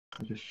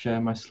I'll just share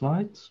my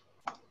slides.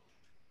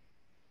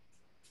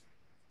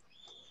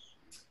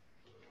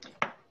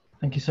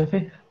 Thank you,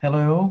 Sophie.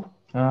 Hello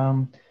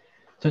all.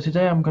 So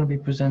today I'm going to be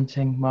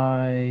presenting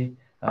my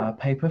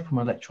paper from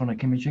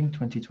Electronic Imaging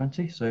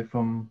 2020, so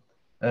from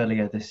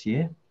earlier this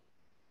year.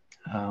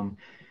 In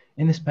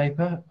this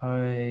paper,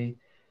 I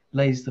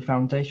lays the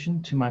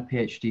foundation to my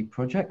PhD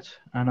project,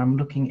 and I'm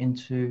looking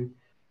into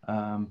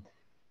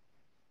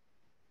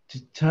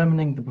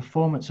determining the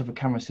performance of a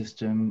camera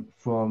system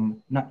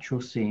from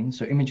natural scenes,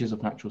 so images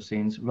of natural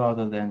scenes,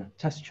 rather than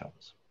test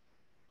charts.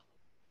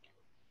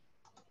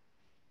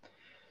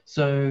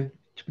 So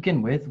to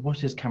begin with,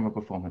 what is camera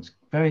performance?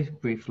 Very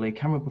briefly,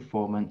 camera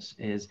performance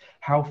is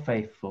how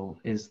faithful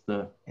is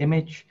the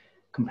image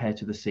compared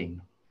to the scene.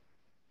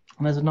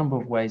 And there's a number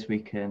of ways we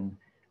can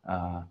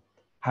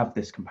have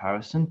this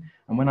comparison.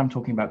 And when I'm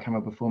talking about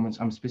camera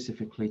performance, I'm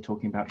specifically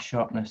talking about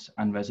sharpness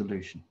and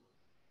resolution.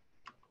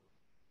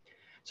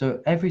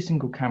 So every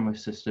single camera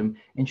system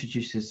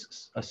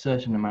introduces a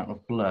certain amount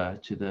of blur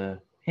to the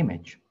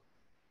image.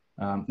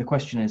 The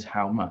question is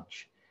how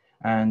much?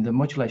 And the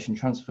modulation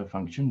transfer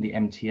function, the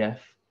MTF,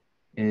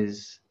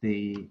 is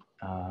the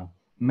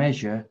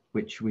measure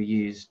which we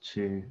use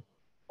to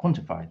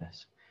quantify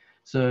this.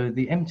 So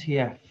the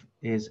MTF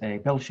is a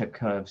bell-shaped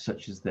curve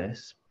such as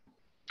this.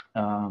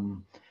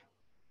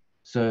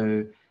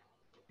 So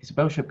it's a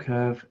bell-shaped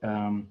curve,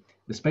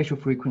 the spatial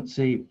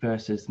frequency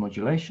versus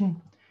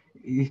modulation.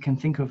 You can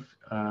think of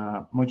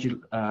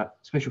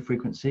spatial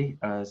frequency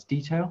as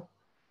detail.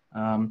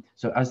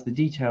 So as the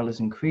detail is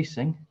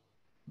increasing,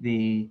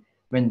 the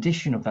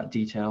rendition of that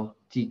detail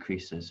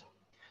decreases.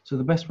 So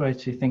the best way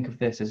to think of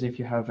this is if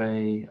you have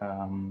a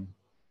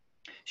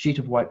sheet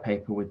of white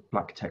paper with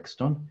black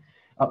text on.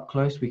 Up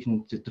close, we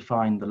can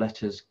define the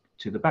letters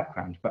to the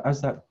background, but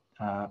as that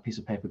piece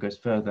of paper goes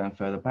further and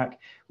further back,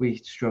 we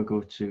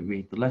struggle to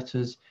read the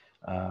letters,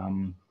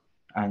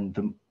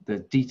 and the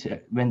detail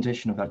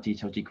rendition of that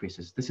detail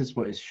decreases. This is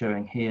what is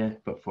showing here,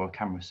 but for a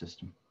camera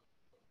system.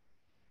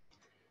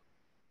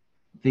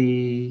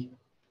 The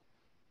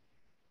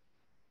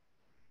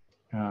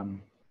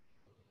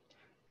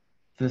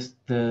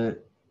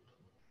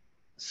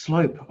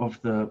slope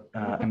of the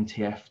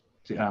MTF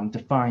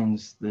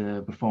defines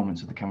the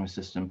performance of the camera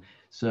system.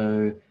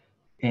 So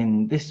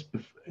in this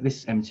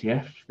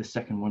MTF, the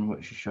second one,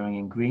 which is showing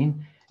in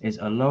green, is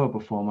a lower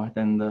performer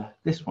than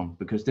this one,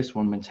 because this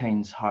one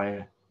maintains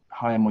higher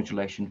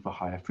modulation for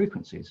higher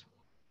frequencies.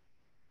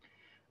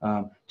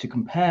 To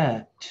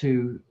compare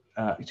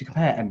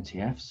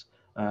MTFs,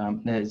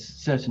 there's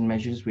certain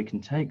measures we can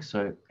take.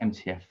 So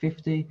MTF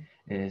 50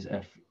 is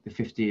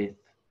the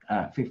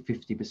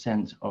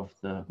 50% of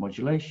the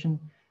modulation,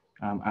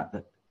 at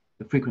the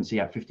frequency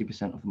at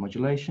 50% of the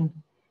modulation,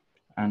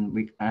 and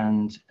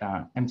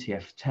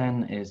MTF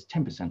 10 is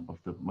 10% of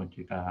the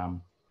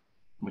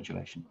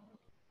modulation.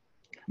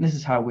 And this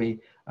is how we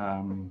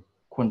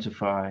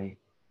quantify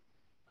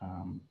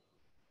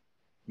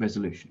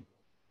resolution.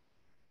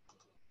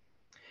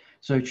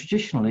 So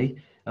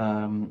traditionally,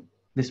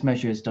 this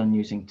measure is done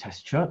using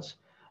test charts.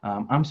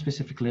 I'm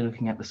specifically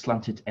looking at the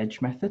slanted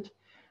edge method,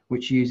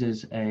 which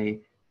uses a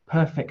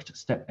perfect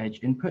step edge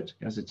input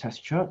as a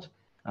test chart.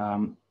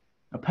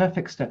 A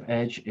perfect step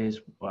edge is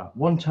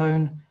one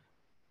tone,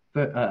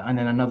 and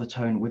then another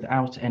tone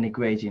without any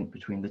gradient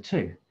between the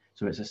two.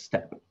 So it's a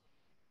step.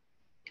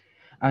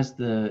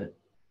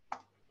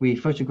 We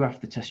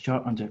photograph the test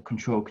chart under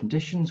controlled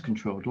conditions,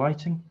 controlled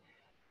lighting.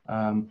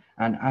 And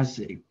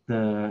as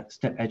the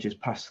step edges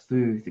pass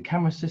through the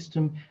camera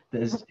system,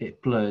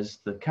 it blurs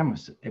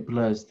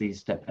these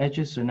step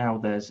edges. So now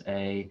there's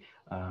a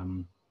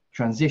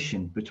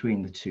transition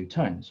between the two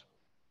tones.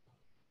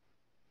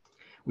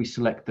 We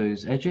select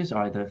those edges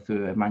either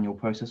through a manual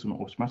process or an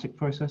automatic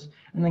process,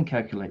 and then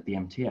calculate the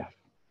MTF.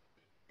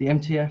 The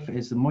MTF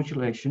is the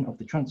modulation of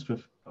the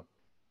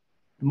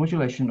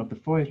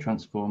Fourier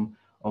transform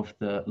of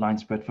the line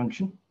spread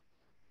function.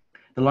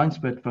 The line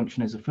spread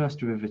function is the first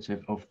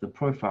derivative of the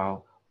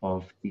profile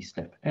of the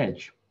step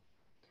edge.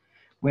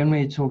 When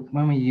we're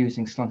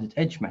using slanted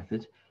edge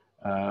method,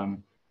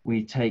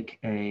 we take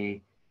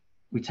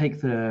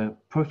the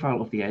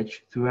profile of the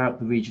edge throughout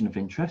the region of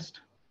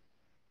interest,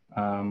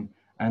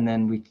 and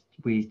then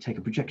we take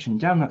a projection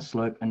down that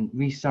slope and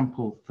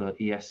resample the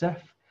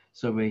ESF.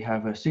 So we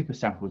have a super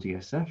sampled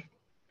ESF,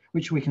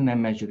 which we can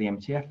then measure the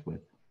MTF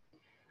with.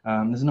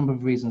 There's a number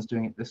of reasons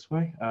doing it this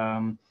way.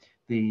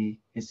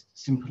 It's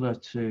simpler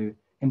to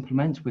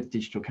implement with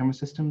digital camera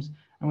systems,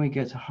 and we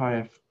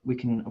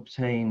can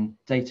obtain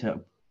data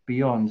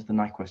beyond the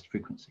Nyquist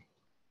frequency.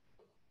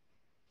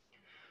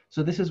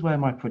 So this is where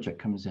my project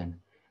comes in.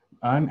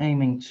 I'm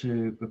aiming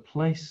to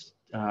replace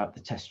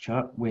the test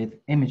chart with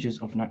images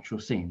of natural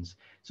scenes,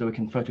 so we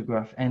can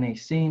photograph any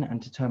scene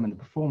and determine the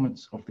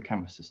performance of the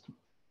camera system.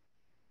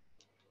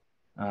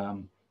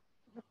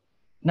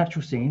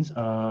 Natural scenes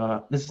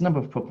there's a number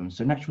of problems.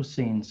 So natural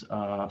scenes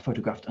are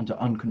photographed under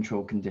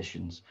uncontrolled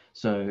conditions.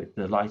 So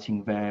the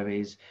lighting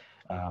varies,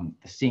 the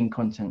scene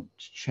content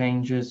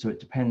changes, so it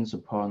depends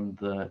upon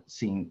the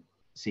scene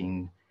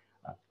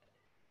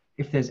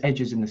if there's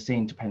edges in the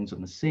scene, depends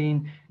on the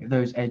scene. If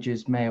those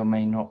edges may or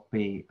may not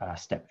be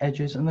step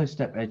edges, and those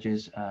step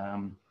edges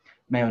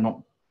may or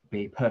not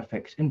be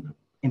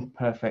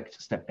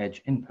imperfect step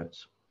edge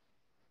inputs.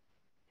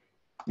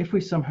 If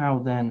we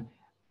somehow then,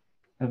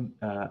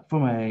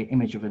 from an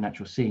image of a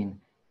natural scene,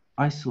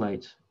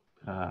 isolate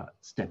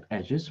step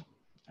edges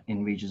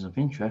in regions of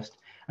interest,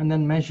 and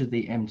then measure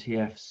the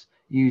MTFs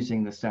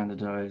using the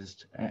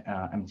standardized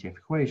MTF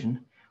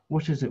equation,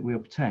 what is it we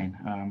obtain?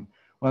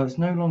 Well, it's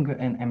no longer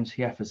an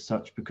MTF as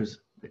such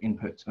because the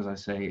input, as I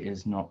say,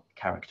 is not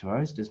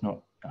characterized, is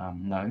not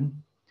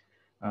known.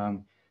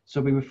 So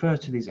we refer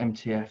to these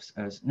MTFs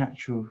as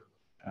natural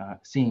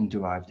scene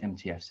derived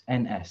MTFs,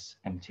 NS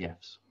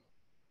MTFs.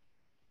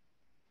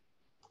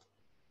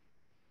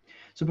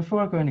 So before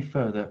I go any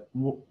further,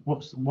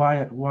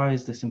 why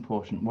is this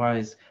important?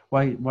 Why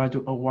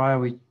are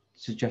we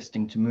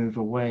suggesting to move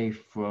away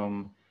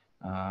from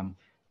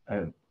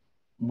a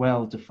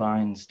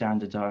well-defined,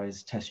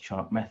 standardized test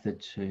chart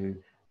method to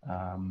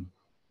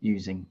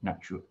using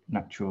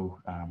natural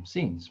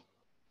scenes?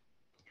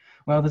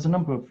 Well, there's a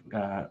number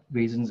of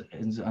reasons,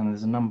 and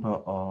there's a number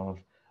of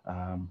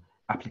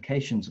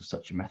applications of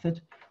such a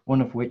method, one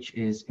of which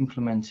is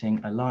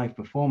implementing a live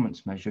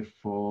performance measure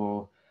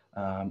for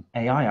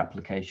AI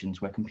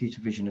applications where computer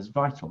vision is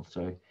vital.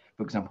 So,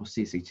 for example,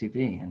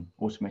 CCTV and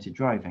automated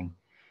driving.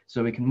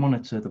 So we can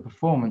monitor the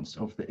performance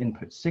of the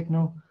input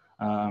signal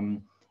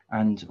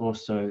and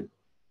also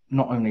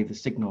not only the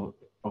signal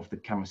of the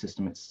camera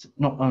system, it's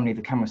not only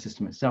the camera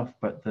system itself,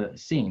 but the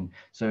scene.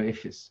 So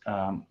if it's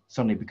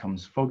suddenly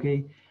becomes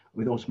foggy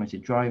with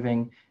automated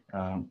driving,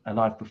 a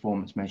live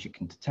performance measure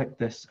can detect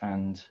this,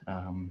 and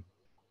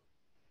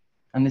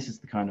this is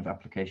the kind of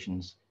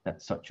applications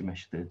that such a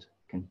method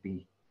can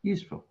be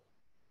useful.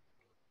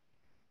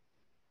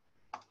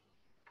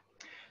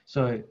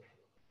 So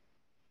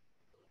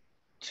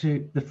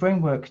the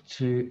framework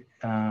to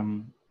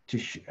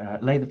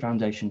lay the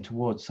foundation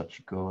towards such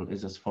a goal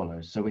is as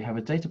follows. So we have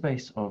a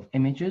database of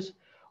images,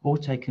 all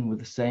taken with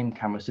the same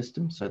camera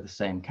system, so the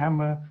same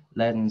camera,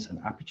 lens, and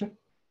aperture.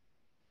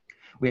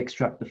 We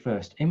extract the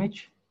first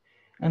image,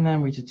 and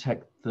then we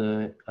detect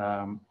the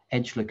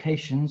edge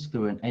locations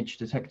through an edge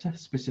detector,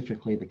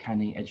 specifically the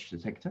Canny edge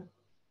detector.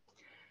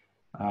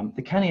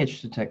 The Canny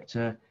edge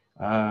detector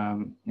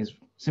is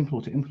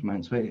simple to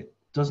implement, but it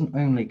doesn't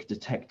only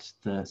detect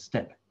the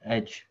step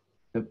edge,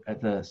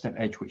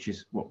 which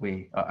is what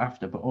we are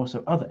after, but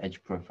also other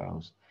edge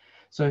profiles.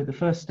 So the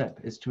first step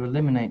is to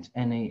eliminate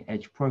any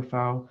edge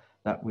profile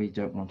that we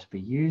don't want to be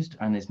used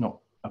and is not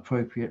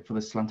appropriate for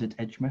the slanted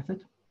edge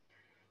method.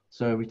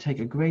 So we take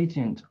a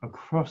gradient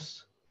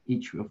across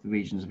each of the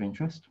regions of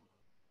interest.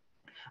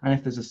 And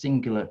if there's a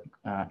singular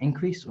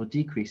increase or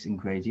decrease in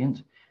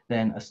gradient,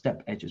 then a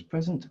step edge is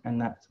present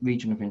and that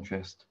region of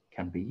interest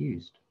can be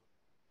used.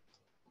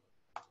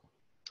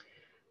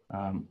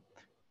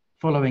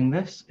 Following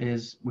this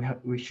is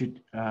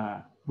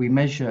we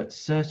measure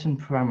certain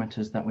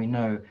parameters that we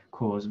know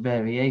cause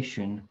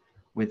variation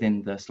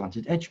within the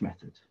slanted edge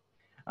method.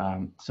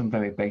 Some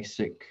very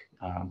basic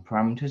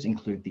parameters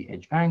include the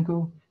edge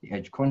angle, the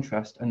edge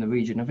contrast, and the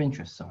region of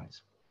interest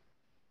size.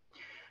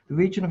 The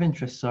region of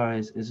interest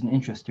size is an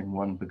interesting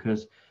one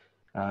because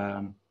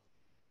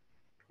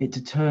it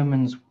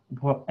determines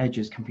what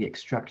edges can be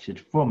extracted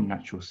from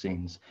natural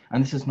scenes.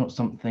 And this is not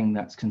something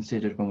that's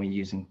considered when we're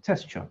using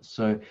test charts.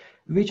 So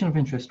the region of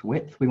interest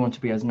width, we want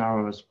to be as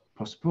narrow as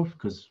possible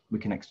because we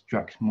can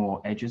extract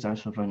more edges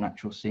out of a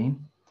natural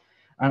scene.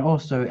 And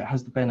also it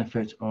has the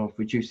benefit of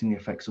reducing the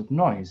effects of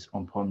noise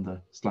upon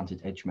the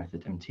slanted edge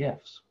method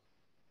MTFs.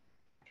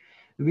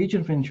 The region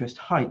of interest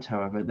height,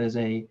 however, there's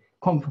a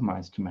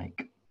compromise to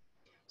make.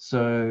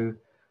 So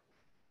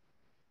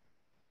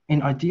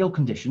in ideal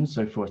conditions,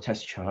 so for a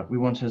test chart, we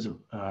want as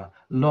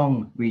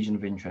long region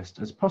of interest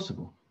as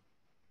possible,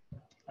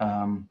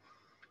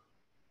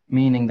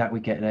 meaning that we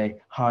get a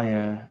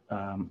higher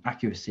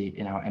accuracy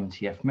in our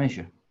MTF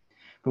measure.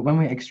 But when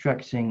we're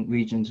extracting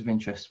regions of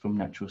interest from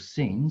natural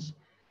scenes,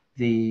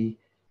 the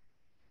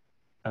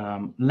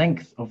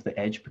length of the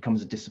edge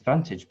becomes a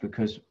disadvantage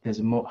because there's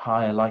a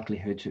higher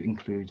likelihood to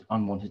include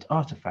unwanted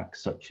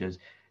artifacts such as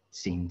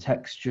scene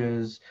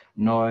textures,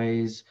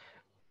 noise,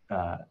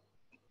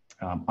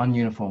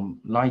 ununiform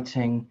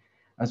lighting,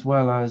 as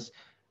well as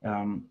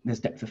there's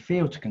depth of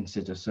field to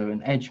consider. So a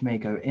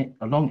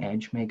long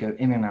edge may go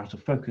in and out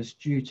of focus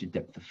due to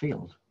depth of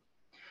field.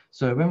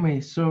 So when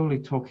we're solely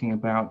talking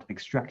about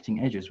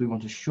extracting edges, we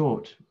want a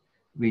short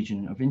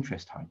region of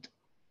interest height.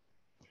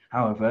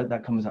 However,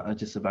 that comes at a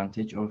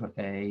disadvantage of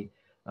a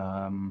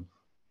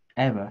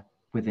error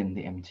within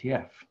the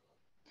MTF.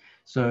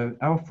 So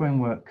our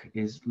framework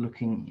is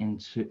looking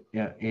into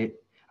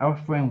our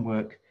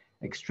framework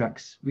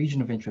extracts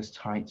region of interest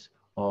height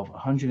of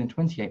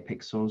 128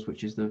 pixels,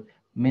 which is the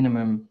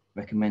minimum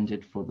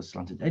recommended for the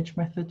slanted edge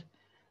method.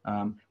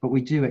 But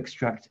we do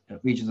extract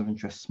regions of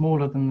interest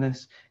smaller than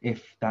this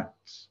if that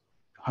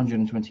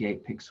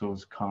 128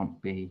 pixels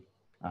can't be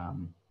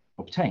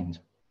obtained.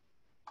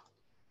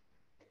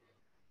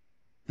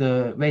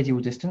 The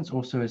radial distance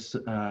also is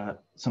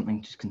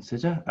something to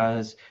consider,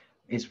 as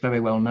it's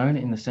very well known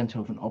in the center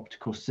of an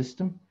optical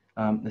system.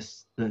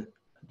 This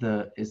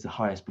is the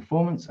highest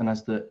performance, and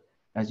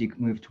as you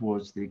move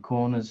towards the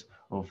corners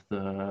of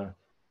the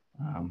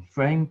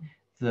frame,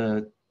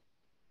 the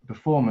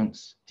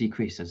performance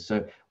decreases.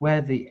 So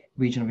where the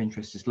region of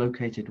interest is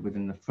located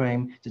within the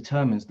frame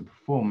determines the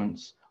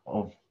performance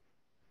of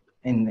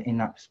in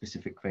that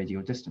specific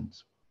radial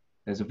distance.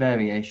 There's a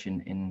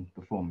variation in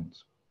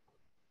performance.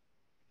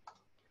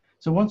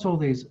 So once all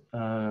these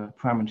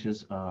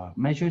parameters are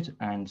measured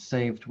and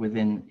saved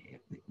within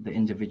the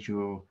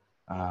individual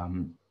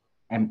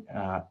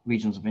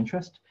regions of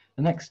interest,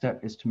 the next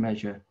step is to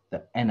measure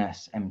the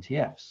NS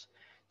MTFs.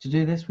 To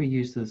do this, we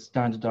use the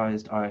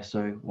standardized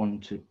ISO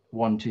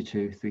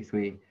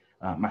 12233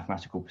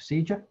 mathematical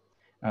procedure.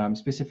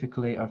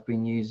 Specifically, I've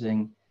been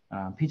using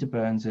Peter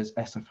Burns's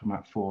SI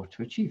format 4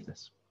 to achieve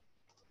this.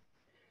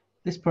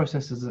 This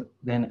process is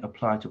then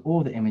applied to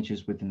all the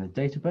images within the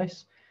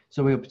database.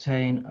 So we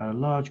obtain a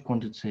large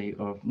quantity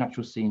of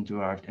natural scene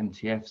derived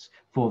MTFs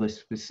for this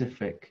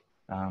specific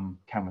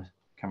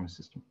camera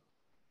system.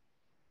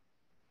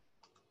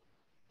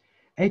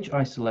 Edge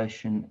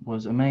isolation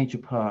was a major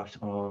part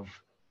of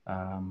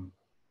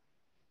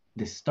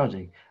this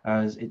study,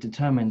 as it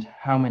determined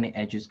how many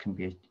edges can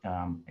be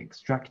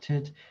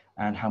extracted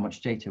and how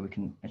much data we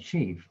can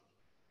achieve.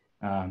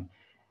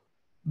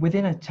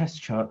 Within a test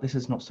chart, this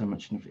is not so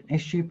much of an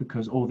issue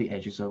because all the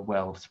edges are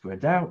well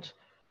spread out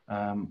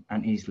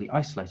and easily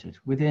isolated.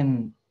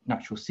 Within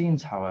natural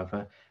scenes,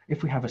 however,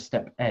 if we have a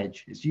step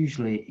edge, it's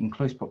usually in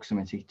close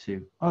proximity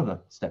to other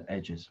step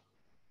edges.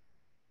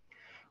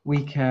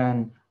 We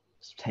can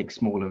take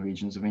smaller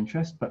regions of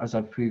interest, but as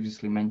I've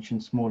previously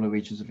mentioned, smaller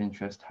regions of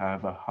interest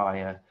have a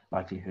higher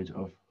likelihood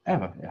of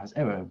error. It has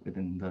error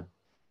within the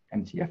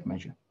MTF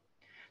measure.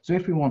 So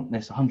if we want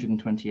this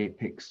 128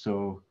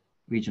 pixel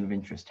region of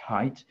interest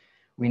height,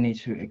 we need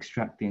to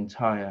extract the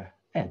entire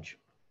edge.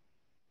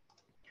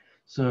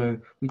 So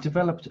we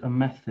developed a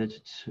method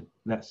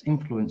that's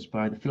influenced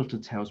by the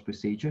filtered tails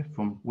procedure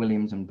from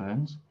Williams and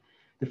Burns.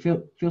 The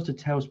filtered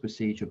tails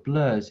procedure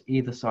blurs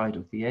either side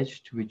of the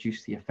edge to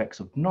reduce the effects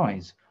of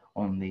noise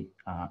on the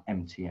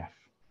MTF.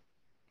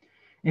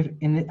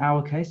 In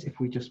our case,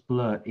 if we just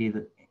blur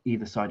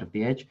either side of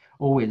the edge,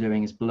 all we're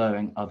doing is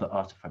blurring other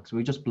artifacts. So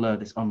we just blur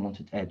this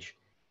unwanted edge.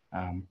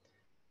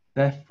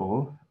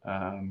 Therefore,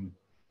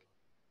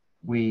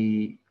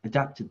 we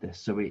adapted this.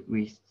 So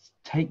we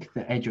take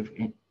the edge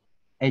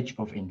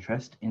of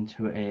interest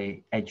into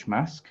a edge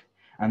mask,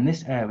 and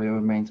this area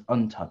remains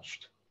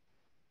untouched.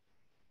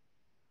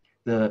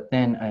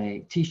 Then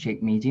a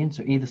T-shaped median,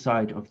 so either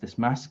side of this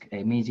mask,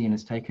 a median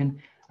is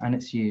taken, and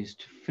it's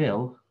used to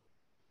fill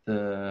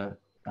the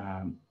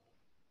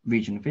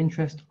region of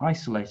interest,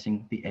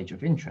 isolating the edge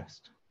of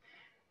interest.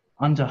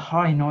 Under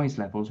high noise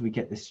levels, we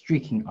get this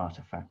streaking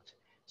artifact.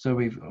 So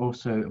we've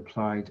also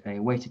applied a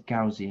weighted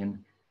Gaussian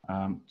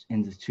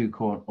in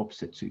the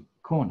opposite two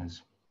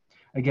corners.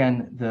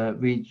 Again, the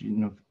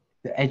region of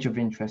the edge of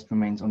interest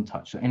remains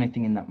untouched, so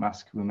anything in that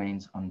mask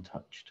remains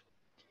untouched.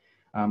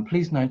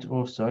 Please note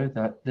also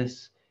that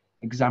this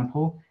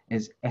example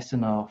is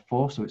SNR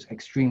 4, so it's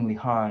extremely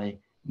high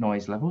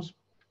noise levels.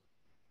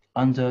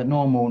 Under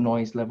normal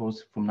noise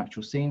levels from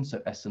natural scenes, so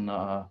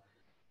SNR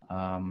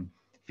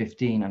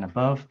 15 and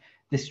above,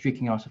 this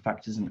streaking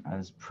artifact isn't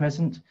as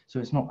present, so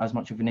it's not as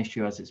much of an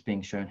issue as it's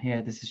being shown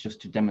here. This is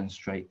just to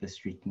demonstrate the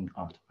streaking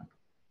artifact.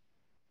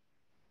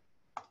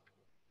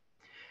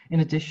 In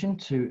addition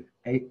to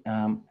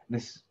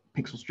this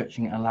pixel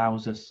stretching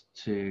allows us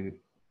to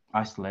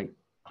isolate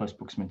close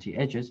proximity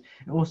edges,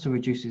 it also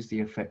reduces the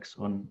effects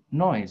on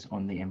noise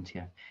on the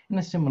MTF in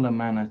a similar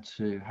manner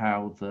to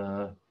how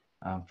the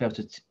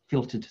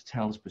filtered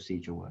tails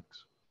procedure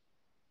works.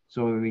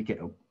 So we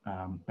get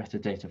better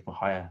data for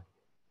higher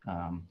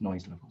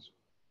noise levels.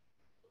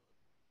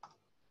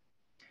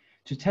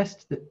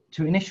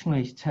 To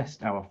initially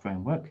test our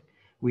framework,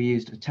 we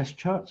used a test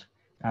chart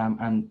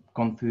and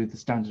gone through the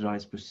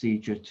standardized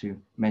procedure to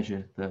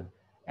measure the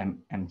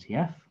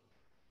MTF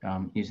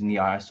using the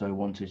ISO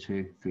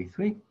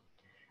 12233,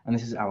 and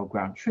this is our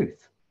ground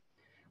truth.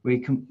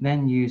 We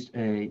then used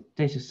a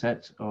data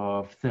set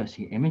of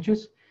 30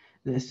 images.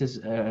 This is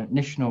a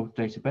national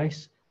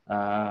database,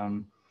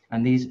 and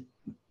these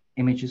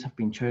images have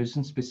been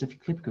chosen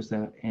specifically because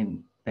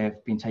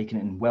they've been taken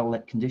in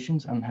well-lit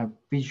conditions and have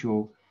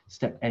visual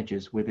step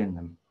edges within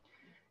them.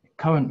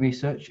 Current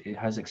research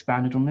has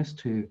expanded on this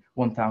to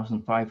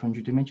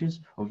 1,500 images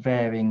of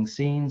varying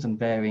scenes and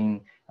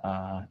varying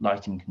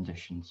lighting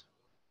conditions.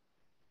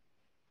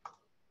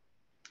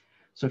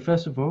 So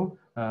first of all,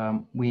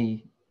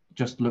 we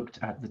just looked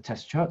at the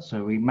test chart.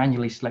 So we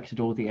manually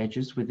selected all the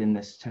edges within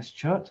this test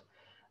chart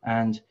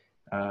and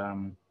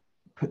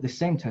put the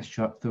same test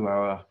chart through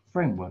our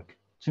framework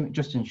to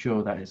just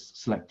ensure that it's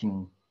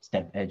selecting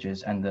step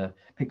edges and the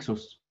pixel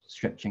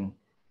stretching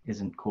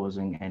isn't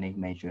causing any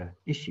major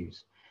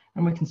issues.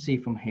 And we can see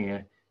from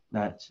here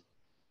that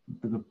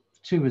the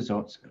two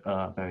results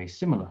are very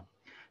similar.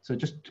 So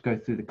just to go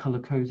through the color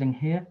coding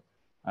here,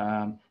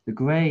 The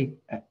grey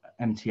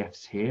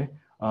MTFs here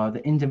are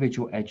the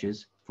individual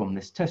edges from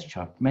this test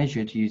chart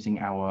measured using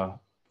our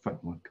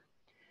framework.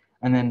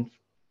 And then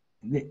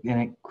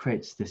it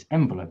creates this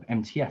envelope,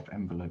 MTF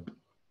envelope.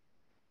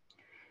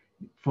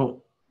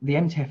 For the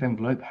MTF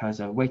envelope has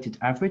a weighted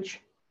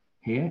average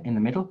here in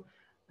the middle,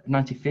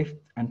 95th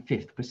and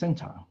 5th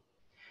percentile.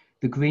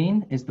 The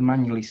green is the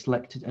manually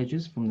selected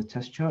edges from the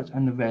test chart,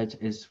 and the red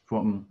is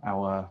from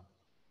our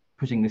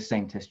putting the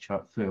same test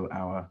chart through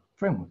our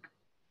framework.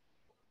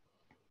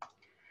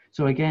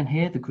 So again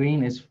here, the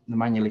green is the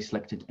manually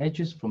selected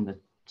edges from the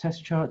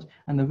test chart,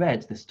 and the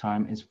red this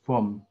time is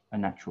from a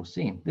natural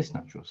scene, this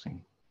natural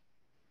scene.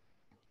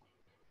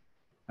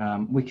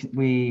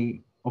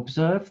 We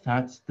observe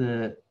that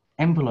the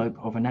envelope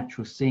of a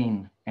natural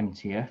scene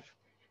MTF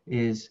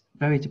is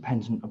very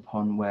dependent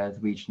upon where the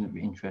region of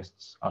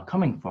interests are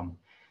coming from.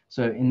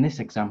 So in this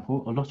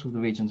example, a lot of the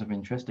regions of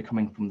interest are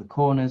coming from the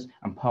corners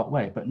and part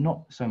way, but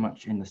not so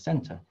much in the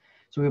center.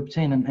 So we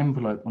obtain an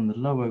envelope on the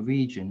lower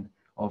region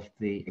of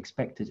the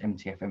expected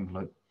MTF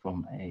envelope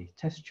from a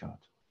test chart.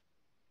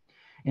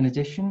 In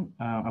addition,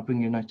 I'll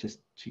bring your notice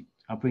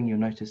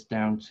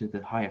down to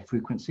the higher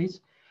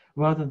frequencies.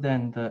 Rather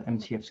than the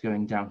MTFs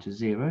going down to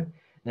 0,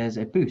 there's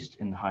a boost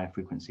in the higher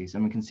frequencies,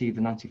 and we can see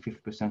the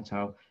 95th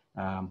percentile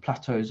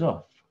plateaus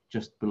off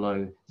just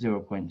below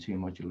 0.2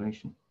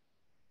 modulation.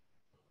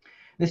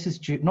 This is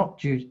not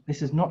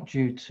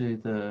due to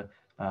the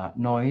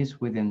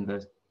noise within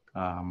the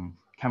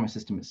camera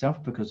system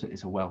itself, because it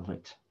is a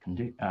well-lit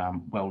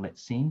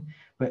scene,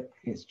 but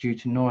it's due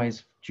to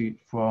noise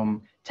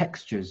from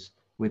textures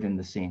within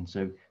the scene,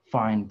 so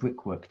fine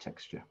brickwork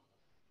texture,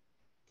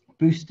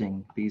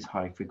 boosting these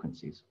high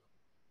frequencies.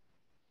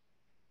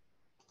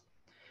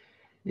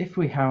 If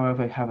we,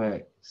 however, have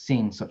a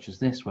scene such as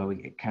this, where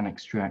we can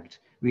extract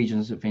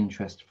regions of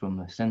interest from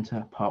the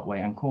center,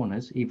 partway, and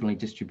corners, evenly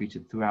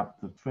distributed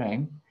throughout the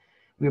frame,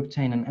 we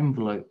obtain an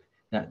envelope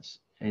that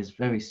is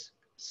very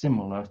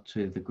similar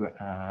to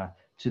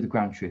the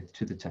ground truth,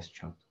 to the test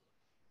chart.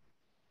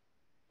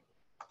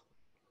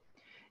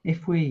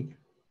 If we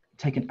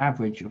take an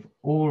average of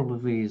all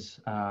of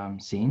these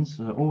scenes,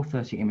 so all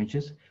 30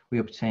 images, we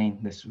obtain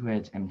this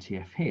red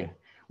MTF here,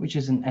 which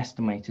is an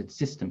estimated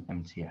system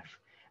MTF.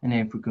 And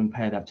if we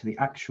compare that to the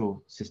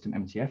actual system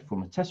MTF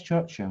from a test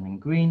chart shown in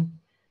green,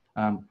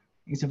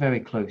 it's a very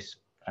close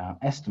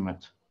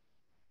estimate.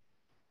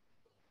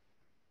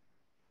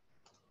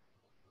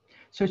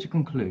 So to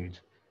conclude,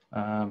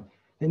 the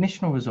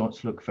initial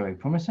results look very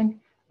promising.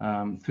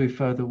 Through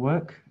further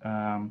work,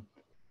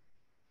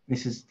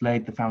 this has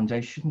laid the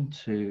foundation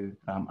to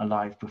a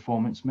live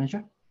performance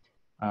measure.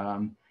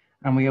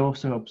 And we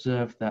also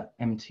observed that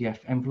MTF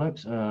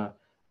envelopes are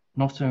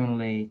not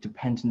only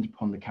dependent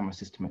upon the camera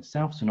system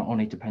itself, so not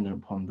only dependent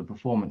upon the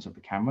performance of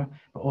the camera,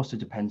 but also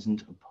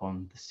dependent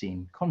upon the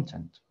scene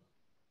content.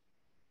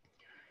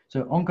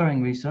 So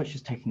ongoing research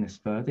is taking this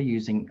further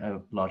using a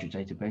larger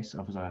database,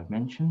 as I have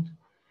mentioned.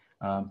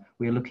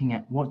 We are looking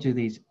at what do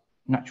these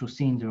natural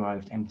scene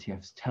derived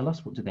MTFs tell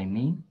us, what do they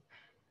mean,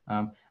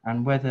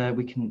 and whether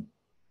we can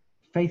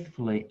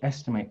faithfully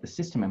estimate the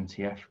system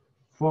MTF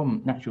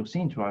from natural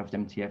scene derived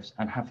MTFs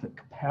and have it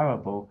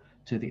comparable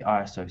to the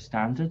ISO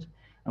standard,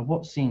 and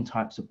what scene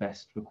types are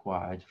best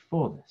required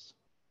for this.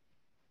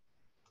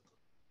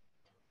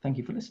 Thank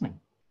you for listening.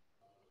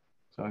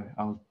 So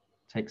I'll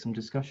take some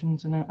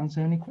discussions and answer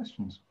any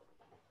questions.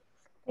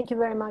 Thank you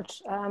very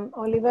much.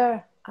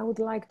 Oliver, I would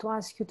like to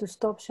ask you to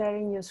stop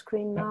sharing your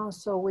screen now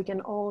so we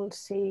can all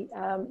see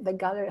the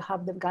gallery,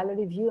 have the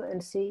gallery view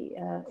and see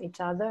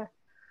each other.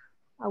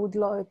 I would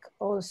like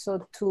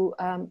also to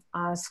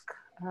ask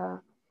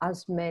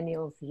as many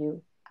of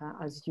you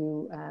as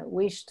you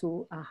wish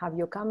to have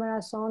your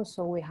cameras on,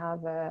 so we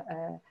have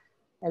a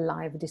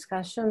live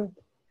discussion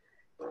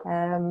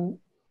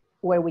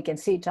where we can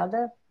see each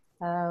other.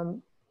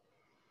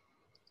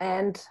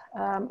 And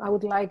I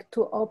would like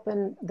to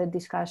open the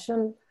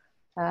discussion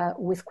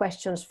with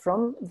questions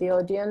from the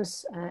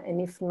audience, and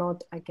if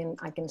not, I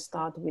can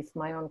start with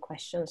my own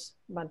questions.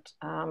 But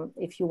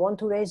if you want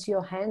to raise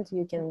your hand,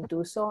 you can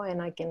do so,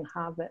 and I can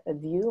have a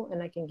view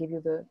and I can give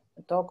you the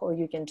talk, or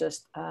you can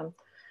just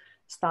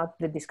start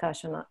the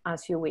discussion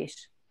as you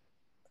wish.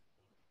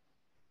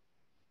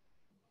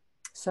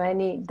 So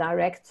any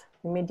direct,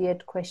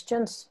 immediate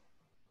questions?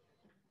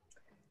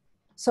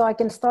 So I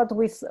can start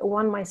with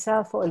one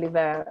myself,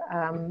 Oliver.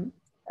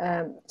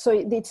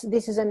 So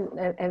this is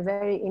a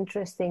very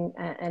interesting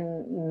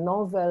and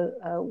novel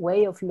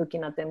way of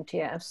looking at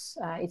MTFs.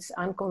 It's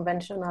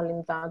unconventional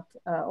in that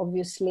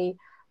obviously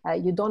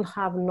you don't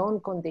have known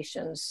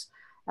conditions,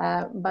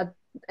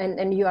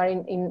 and you are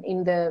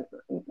in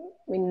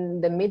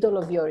the middle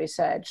of your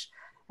research.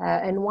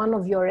 And one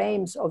of your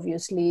aims,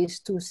 obviously, is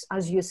to,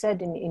 as you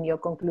said in your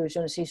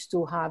conclusions, is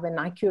to have an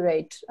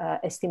accurate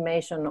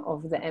estimation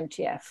of the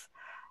MTF.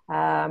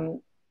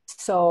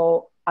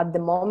 So at the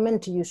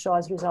moment, you show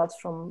us results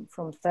from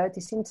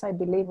 30 scenes, I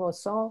believe, or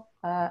so,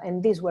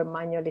 and these were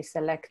manually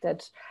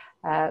selected.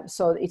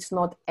 So it's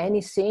not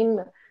any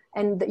scene.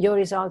 And your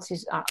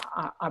results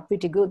are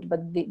pretty good, but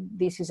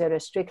this is a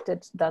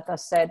restricted data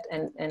set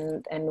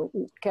and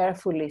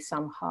carefully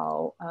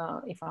somehow,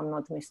 if I'm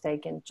not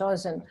mistaken,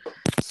 chosen.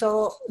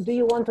 So do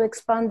you want to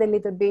expand a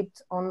little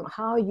bit on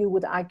how you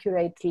would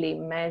accurately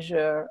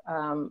measure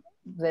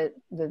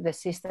the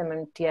system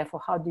MTF, or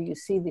how do you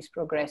see this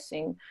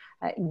progressing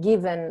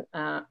given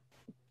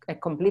a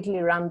completely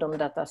random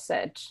data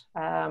set,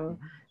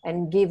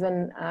 and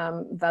given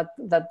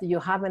that you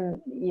have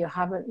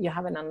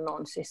an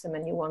unknown system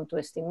and you want to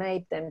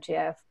estimate the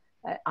MTF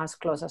as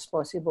close as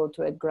possible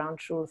to a ground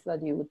truth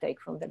that you would take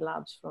from the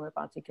labs from a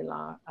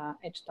particular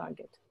edge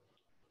target?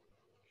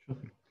 Sure.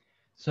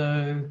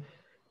 So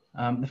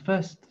the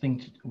first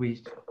thing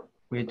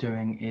we're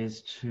doing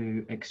is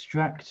to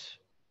extract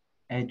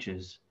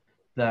edges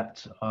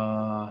that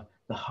are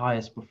the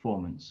highest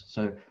performance.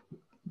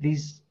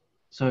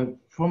 So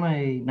from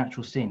a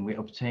natural scene, we're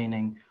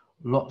obtaining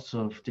lots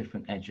of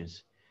different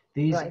edges.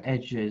 These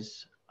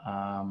edges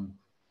are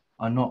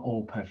not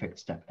all perfect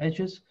step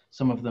edges.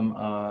 Some of them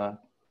are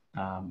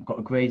got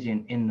a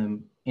gradient in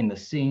them in the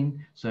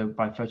scene. So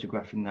by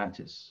photographing that,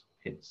 it's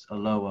a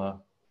lower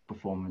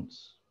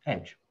performance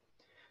edge.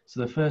 So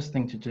the first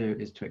thing to do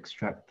is to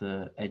extract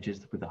the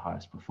edges with the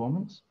highest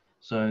performance.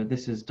 So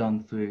this is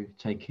done through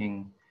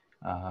taking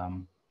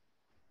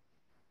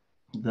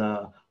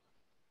the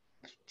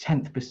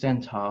 10th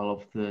percentile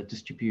of the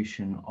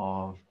distribution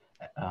of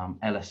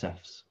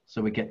LSFs.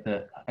 So we get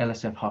the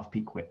LSF half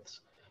peak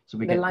widths. So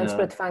we get the line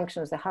spread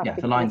functions, the half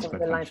peak line widths of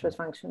the line spread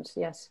functions,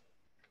 yes.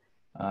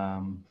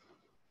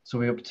 So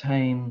we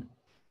obtain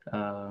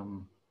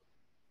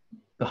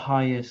the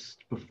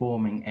highest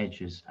performing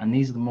edges, and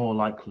these are the more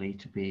likely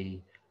to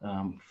be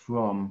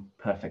from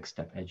perfect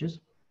step edges.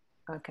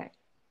 Okay.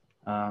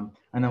 And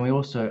then we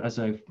also, as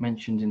I've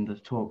mentioned in the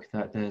talk,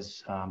 that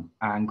there's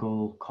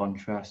angle,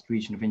 contrast,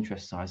 region of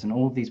interest size, and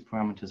all these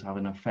parameters have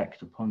an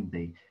effect upon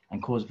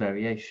and cause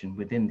variation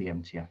within the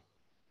MTF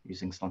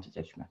using slanted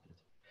edge method.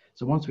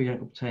 So once we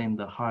obtain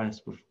the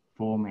highest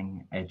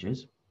performing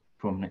edges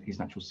from these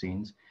natural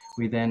scenes,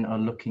 we then are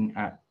looking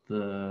at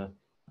the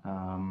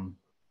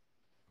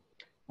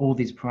all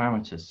these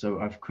parameters. So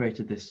I've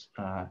created this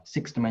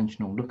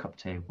 6-dimensional lookup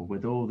table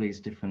with all these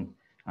different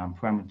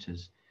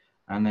parameters,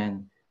 and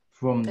then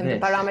from this,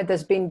 the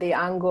parameters being the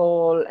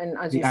angle and,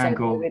 as you said,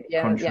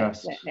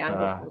 contrast,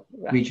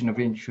 region of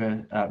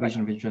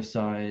interest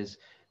size,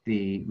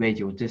 the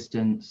radial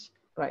distance,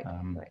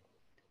 and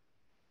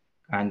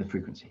the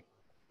frequency.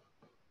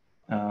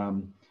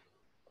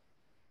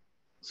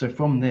 So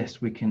from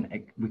this, we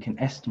can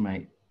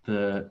estimate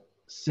the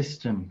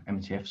system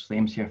MTF, so the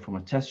MTF from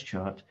a test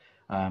chart,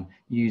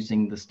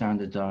 using the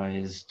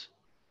standardized.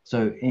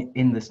 So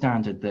in the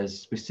standard, there's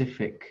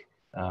specific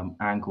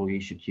angle you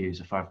should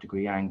use, a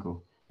 5-degree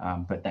angle,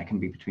 but that can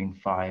be between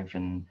 5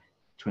 and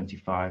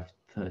 25,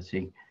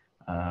 30.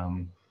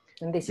 And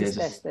this is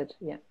tested,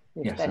 yeah.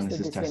 Yes, and this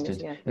is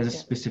tested. There's a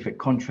specific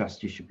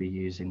contrast you should be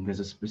using. There's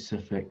a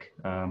specific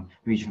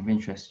region of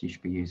interest you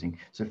should be using.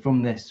 So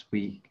from this,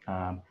 we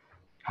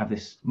have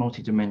this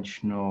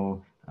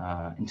multi-dimensional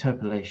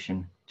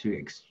interpolation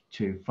to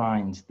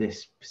find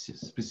this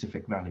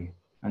specific value,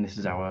 and this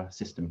is our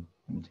system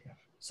MTF.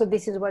 So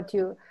this is what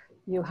you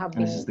have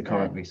been. This is the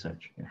current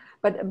research. Yeah.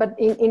 But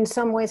in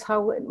some ways,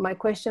 how my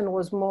question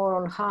was more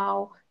on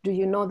how do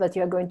you know that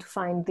you are going to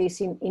find this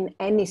in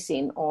any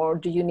scene, or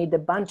do you need a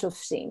bunch of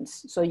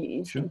scenes? So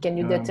can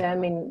you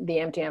determine the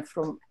MTF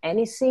from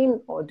any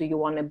scene, or do you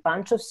want a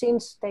bunch of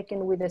scenes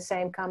taken with the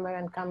same camera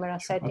and camera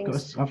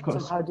settings? I've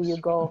got so how do you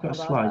go? I've got a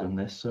slide on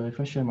this. So if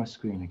I share my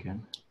screen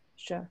again.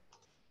 Sure.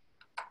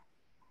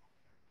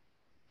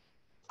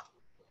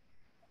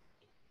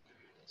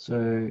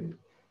 So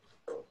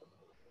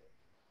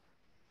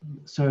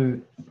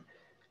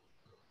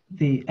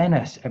the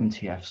NS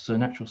MTFs, so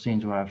natural scene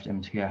derived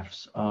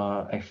MTFs,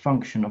 are a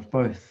function of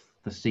both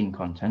the scene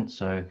content,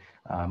 so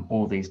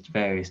all these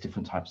various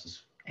different types of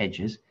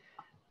edges,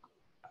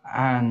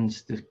 and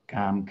the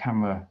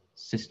camera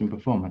system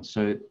performance.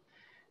 So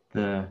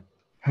the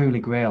holy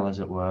grail, as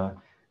it were,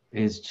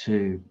 is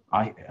to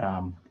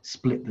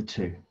split the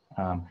two.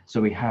 So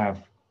we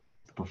have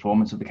the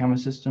performance of the camera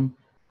system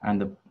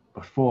and the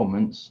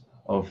performance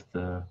of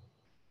the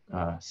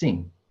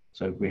scene.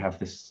 So we have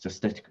this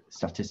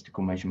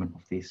statistical measurement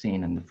of the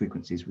scene and the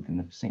frequencies within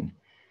the scene.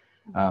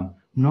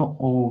 Not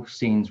all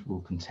scenes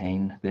will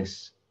contain the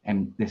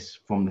MTF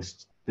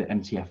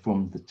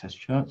from the test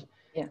chart.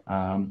 Yeah.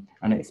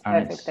 And it's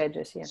perfect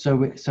edges. Yeah.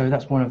 So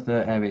that's one of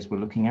the areas we're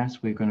looking at.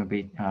 We're going to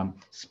be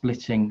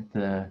splitting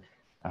the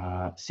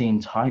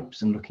scene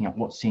types and looking at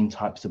what scene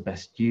types are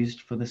best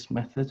used for this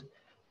method.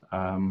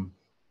 And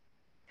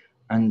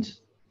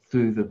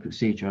through the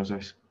procedure, as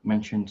I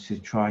mentioned, to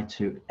try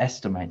to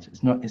estimate.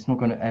 It's not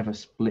going to ever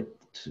split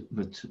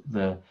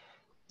the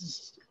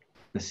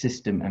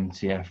system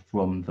MTF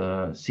from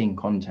the scene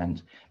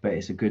content, but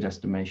it's a good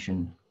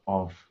estimation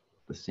of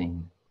the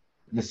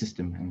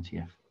system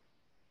MTF.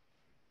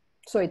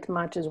 So it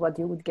matches what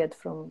you would get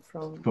from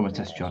a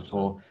test chart,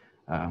 or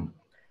I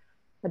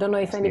don't know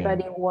if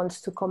anybody wants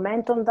to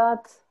comment on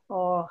that,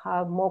 or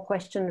have more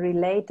questions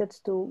related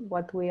to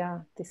what we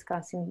are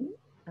discussing,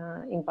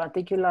 in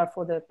particular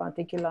for the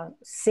particular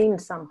scene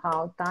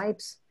somehow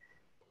types.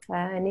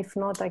 And if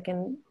not, I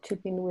can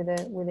chip in with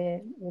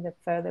a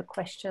further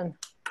question.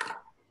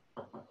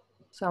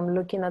 So I'm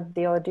looking at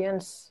the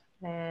audience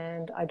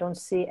and I don't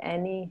see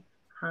any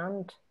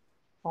hand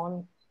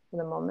on for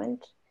the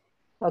moment.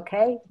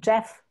 Okay,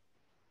 Jeff,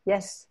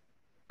 yes.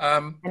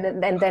 And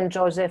then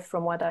Joseph,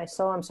 from what I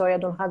saw. I'm sorry, I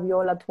don't have you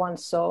all at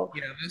once. So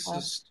yeah, this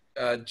is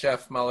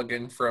Jeff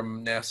Mulligan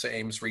from NASA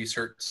Ames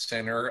Research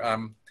Center.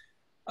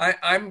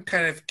 I'm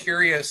kind of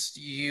curious,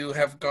 you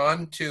have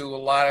gone to a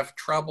lot of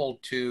trouble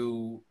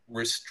to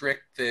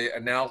restrict the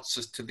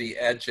analysis to the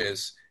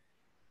edges.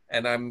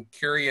 And I'm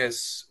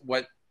curious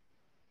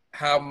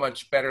how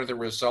much better the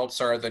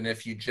results are than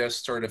if you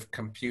just sort of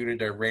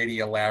computed a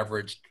radial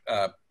average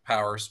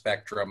power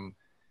spectrum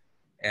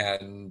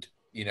and,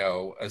 you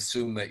know,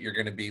 assume that you're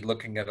going to be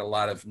looking at a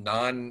lot of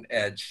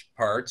non-edge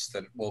parts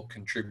that will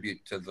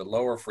contribute to the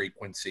lower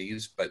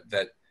frequencies, but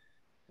that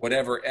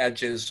whatever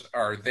edges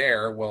are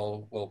there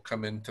will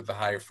come into the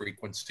higher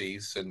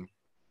frequencies. And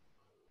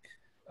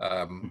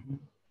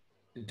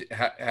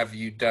have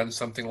you done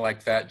something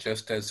like that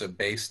just as a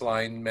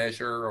baseline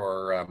measure,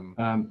 or?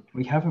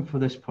 We haven't for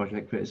this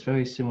project, but it's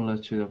very similar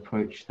to the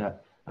approach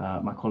that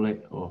my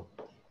colleague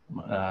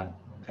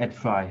Ed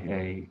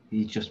Fry,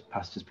 he just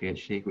passed his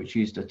PhD, which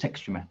used a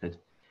texture method.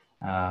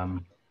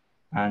 And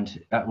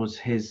that was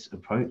his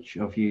approach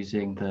of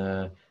using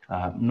the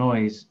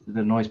noise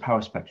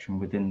power spectrum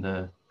within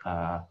the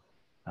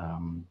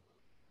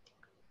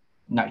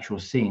natural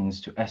scenes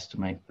to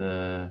estimate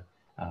the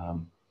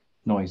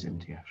noise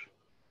MTF.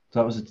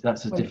 So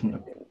that's a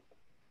different.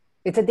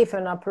 It's a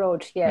different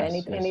approach, yeah,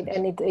 yes, and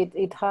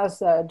it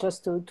has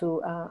just to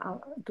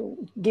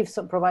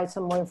provide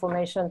some more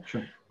information.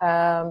 Sure.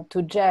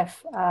 To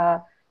Jeff.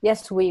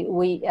 Yes, we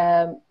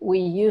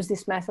use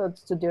this method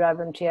to derive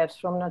MTFs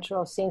from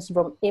natural scenes,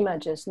 from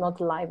images, not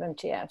live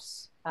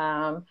MTFs,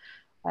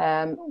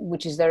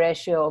 which is the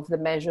ratio of the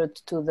measured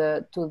to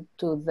the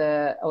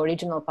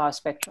original power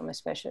spectrum,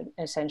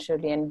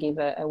 essentially, and give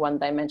a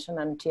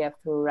one-dimensional MTF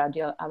through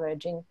radial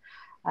averaging.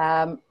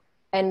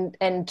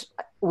 And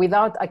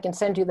without, I can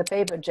send you the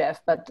paper,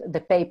 Jeff, but the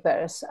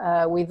papers,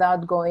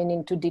 without going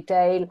into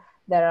detail,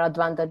 there are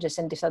advantages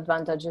and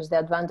disadvantages. The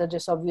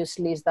advantages,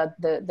 obviously, is that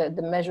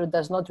the measure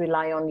does not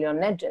rely only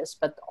on edges,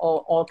 but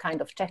all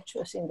kind of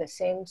textures in the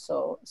scene.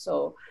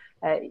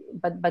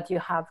 But you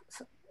have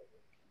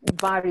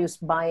various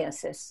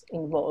biases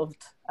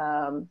involved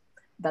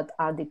that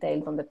are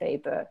detailed on the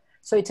paper.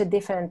 So it's a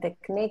different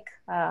technique.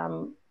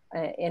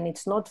 And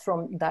it's not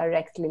from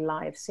directly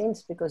live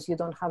scenes because you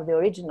don't have the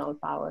original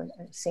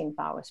scene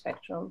power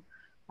spectrum,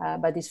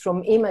 but it's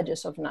from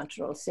images of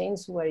natural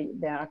scenes where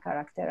they are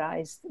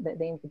characterized, the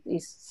input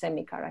is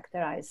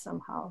semi-characterized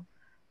somehow.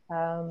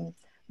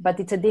 But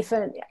it's a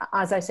different,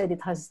 as I said,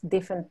 it has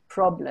different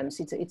problems.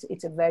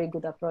 It's a very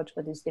good approach,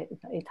 but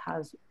it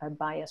has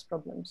bias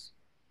problems.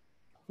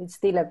 It's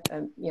still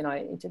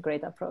it's a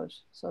great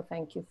approach. So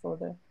thank you for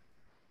the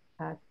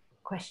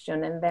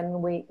question. And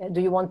then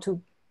do you want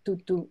to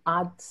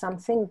add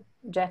something,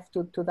 Jeff,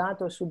 to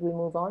that, or should we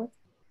move on?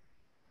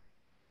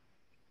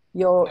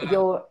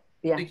 I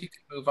think you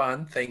can move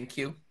on. Thank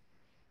you.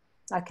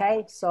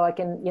 Okay, so I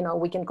can,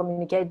 we can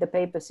communicate the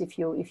papers if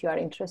you are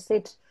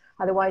interested.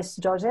 Otherwise,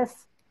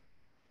 Joseph,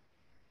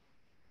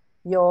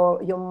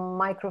 your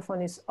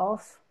microphone is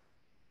off.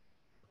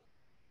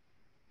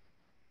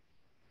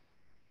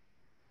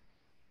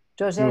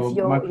 Joseph,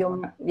 yeah.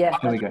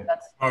 There we go.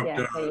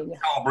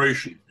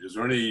 Calibration. Is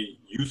there any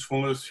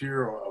usefulness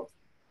here of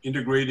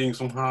integrating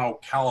somehow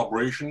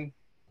calibration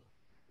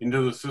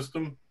into the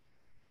system?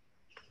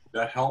 Is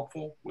that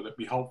helpful? Would it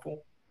be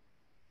helpful?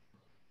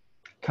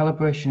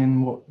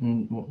 Calibration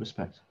in what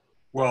respect?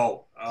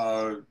 Well,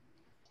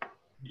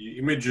 the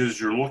images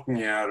you're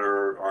looking at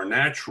are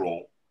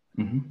natural,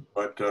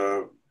 but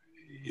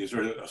is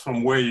there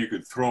some way you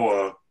could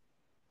throw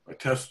a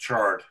test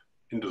chart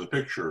into the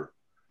picture?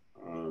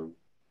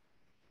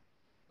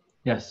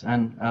 Yes,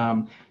 and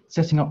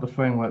setting up the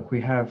framework, we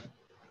have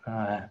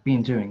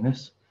been doing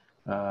this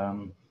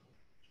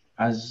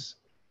as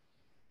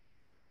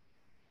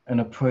an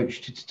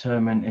approach to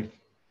determine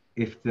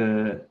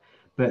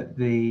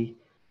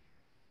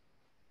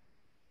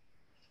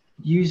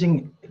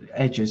using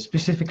edges,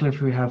 specifically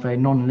if we have a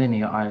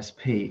non-linear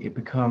ISP, it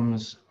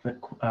becomes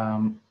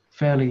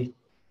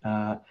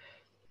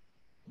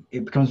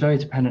it becomes very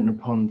dependent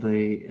upon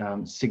the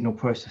signal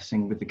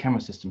processing with the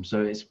camera system.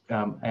 So it's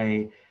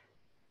a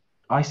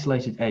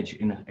isolated edge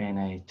in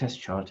a test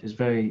chart is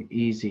very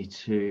easy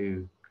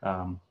to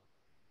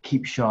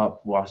keep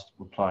sharp whilst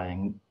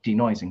applying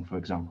denoising, for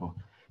example.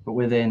 But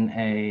within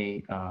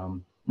a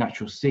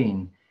natural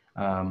scene,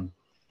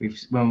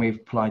 when we've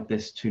applied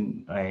this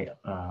to a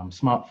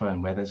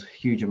smartphone where there's a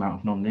huge amount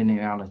of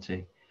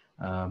non-linearity,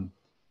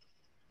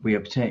 we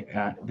obtain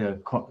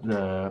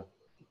the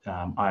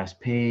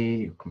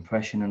ISP,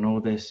 compression, and all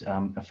this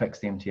affects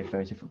the MTF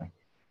very differently.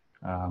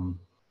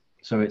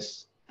 So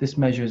this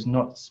measure is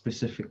not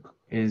specific,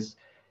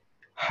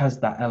 has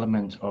that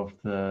element of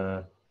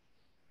the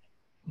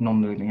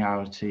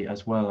non-linearity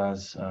as well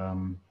as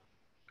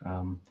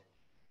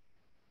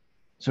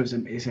so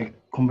it's a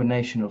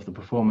combination of the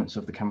performance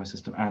of the camera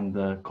system and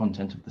the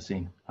content of the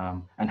scene,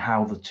 and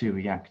how the two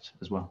react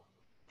as well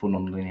for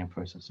non-linear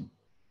processing.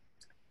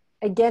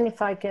 Again,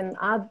 if I can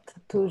add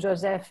to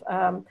Joseph,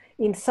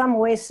 in some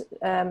ways,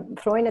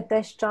 throwing a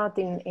test chart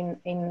in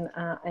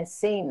a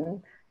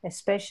scene,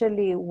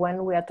 especially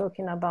when we are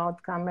talking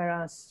about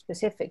cameras,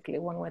 specifically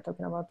when we're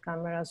talking about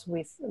cameras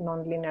with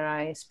non-linear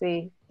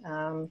ISP,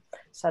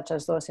 such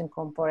as those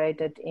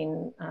incorporated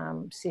in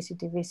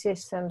CCTV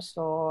systems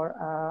or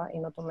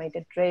in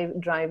automated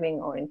driving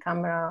or in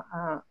camera,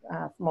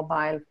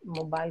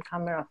 mobile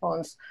camera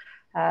phones.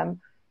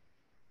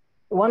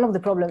 One of the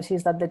problems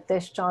is that the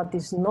test chart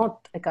is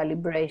not a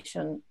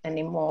calibration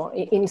anymore.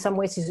 In some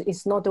ways,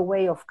 it's not a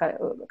way of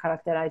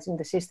characterizing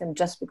the system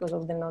just because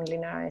of the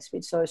nonlinear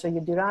ISP. So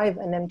you derive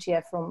an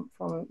MTF from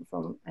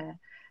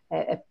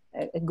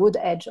a good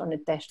edge on a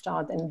test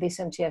chart, and this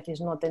MTF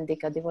is not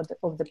indicative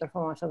of the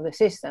performance of the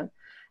system.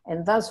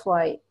 And that's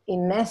why,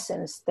 in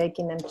essence,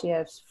 taking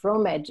MTFs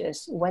from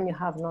edges when you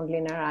have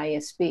nonlinear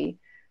ISP,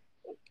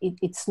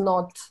 it's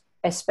not,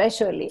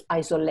 especially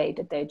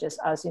isolated edges,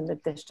 as in the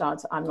test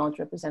charts, are not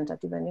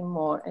representative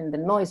anymore. And the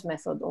noise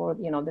method, or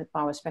the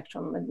power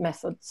spectrum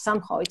method,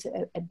 somehow it's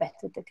a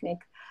better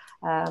technique.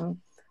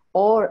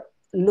 Or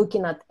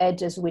looking at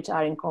edges which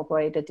are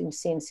incorporated in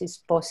scenes is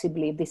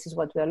possibly, this is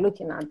what we are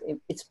looking at,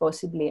 it's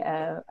possibly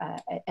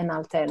an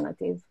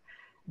alternative.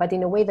 But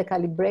in a way, the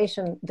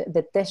calibration,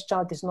 the test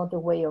chart is not a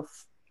way of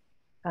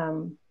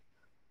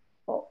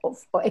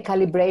a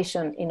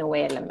calibration, in a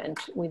way, element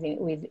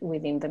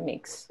within the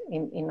mix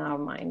in our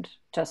mind,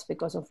 just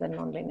because of the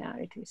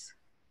non-linearities.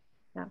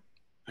 Yeah.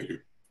 Thank you.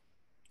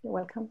 You're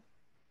welcome.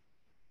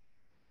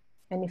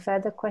 Any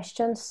further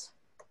questions?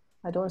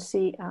 I don't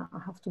see, I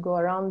have to go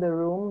around the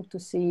room to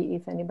see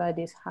if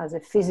anybody has a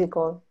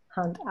physical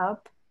hand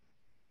up.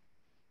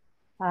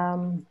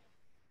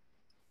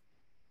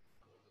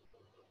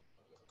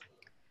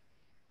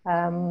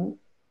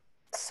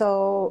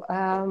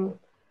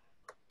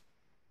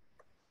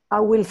 I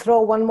will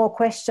throw one more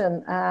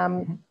question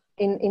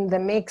in the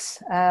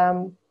mix.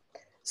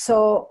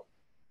 So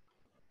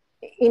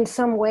in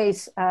some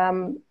ways,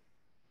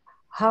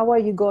 how are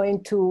you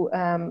going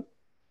to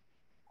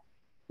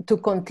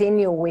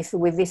continue with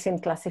this in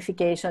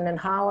classification, and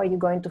how are you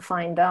going to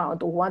find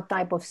out what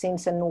type of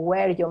scenes and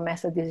where your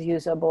method is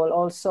usable?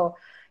 Also,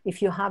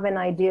 if you have an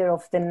idea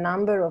of the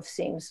number of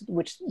scenes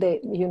which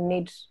you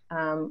need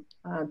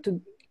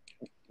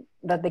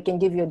that they can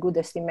give you a good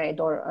estimate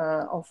or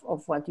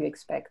of what you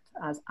expect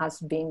as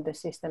being the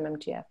system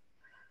MTF.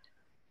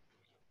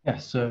 Yeah,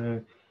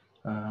 so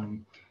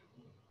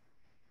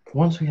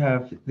once we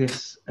have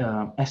this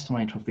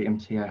estimate of the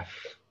MTF,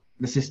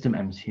 the system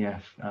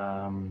MTF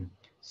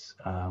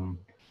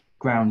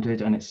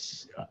grounded,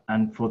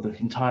 and for the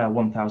entire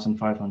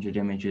 1,500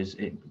 images,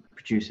 it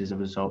produces a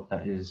result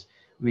that is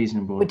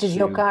reasonable. Which is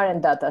your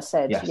current data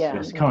set. Yes, yeah.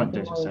 yes, current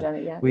data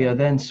set. Yeah. We are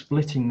then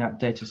splitting that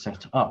data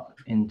set up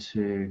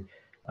into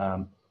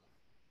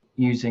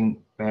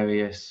using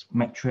various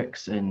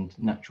metrics and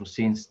natural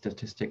scene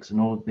statistics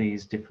and all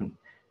these different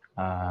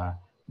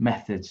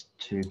methods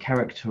to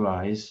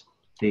characterize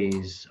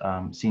these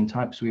scene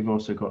types. We've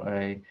also got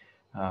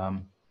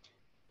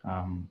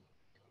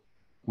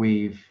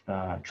we've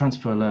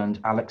transfer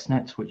learned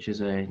AlexNet, which is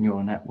a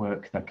neural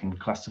network that can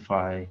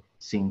classify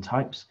scene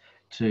types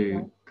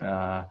to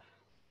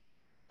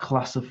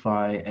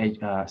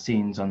classify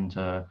scenes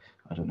under,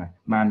 I don't know,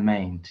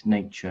 man-made,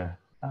 nature,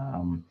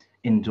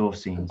 indoor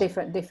scenes.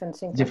 Different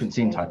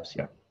scene types,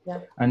 yeah.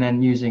 And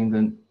then using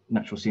the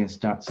natural scene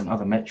stats and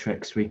other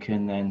metrics, we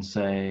can then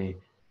say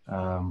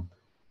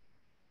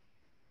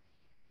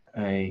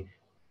a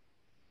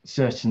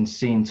certain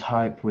scene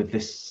type with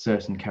this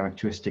certain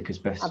characteristic is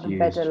best used.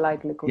 Better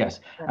likelihood. Yes,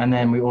 and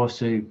then we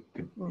also,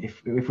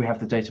 if we have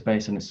the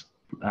database and it's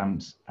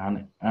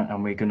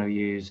and we're going to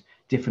use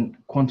different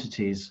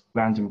quantities,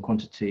 random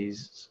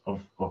quantities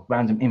of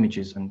random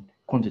images and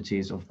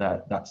quantities of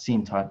that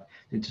scene type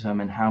to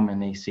determine how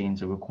many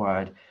scenes are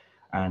required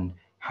and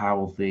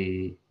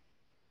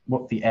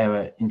what the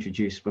error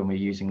introduced when we're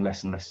using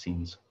less and less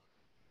scenes.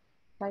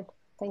 Right,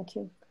 thank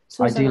you.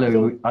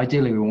 Susan,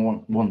 ideally we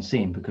want one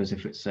scene, because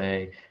if it's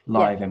a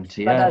live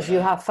MTF. But as you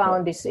have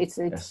found,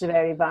 it's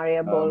very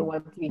variable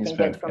what we can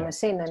get from a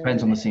scene. And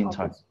depends on the scene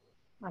type.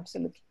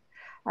 Absolutely.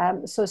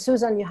 So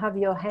Susan, you have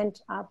your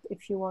hand up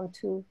if you want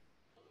to.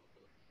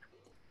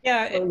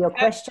 Yeah. Your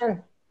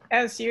question.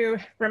 As you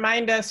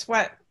remind us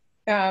what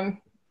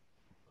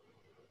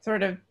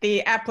sort of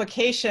the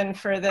application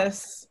for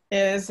this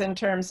is in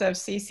terms of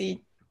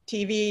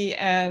CCTV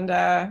and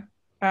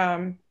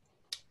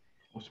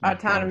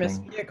autonomous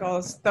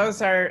vehicles,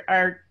 those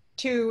are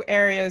two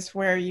areas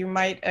where you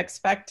might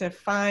expect to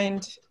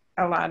find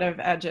a lot of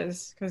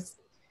edges, because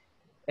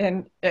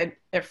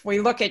if we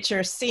look at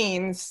your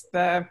scenes,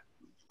 the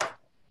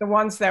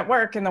ones that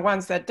work and the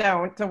ones that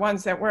don't, the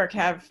ones that work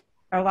have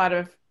a lot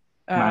of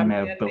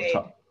man-made built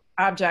up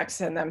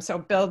objects in them, so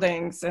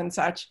buildings and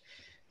such.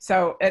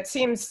 So it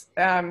seems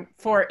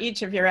for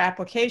each of your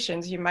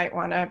applications, you might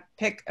want to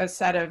pick a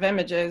set of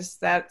images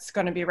that's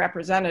going to be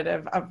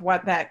representative of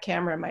what that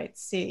camera might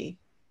see.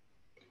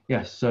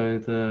 Yes,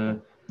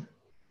 so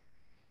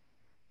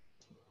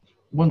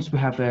once we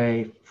have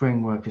a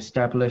framework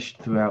established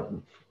throughout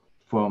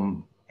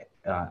from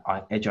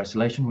edge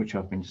isolation, which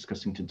I've been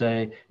discussing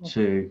today,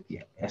 to the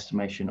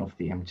estimation of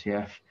the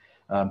MTF,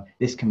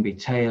 this can be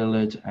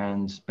tailored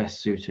and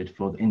best suited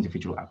for the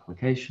individual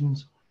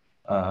applications.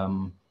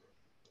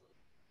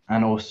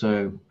 And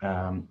also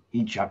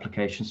each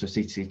application, so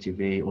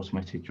CCTV,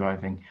 automated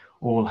driving,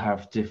 all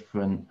have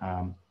different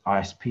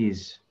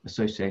ISPs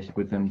associated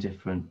with them,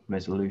 different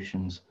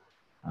resolutions,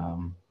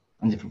 and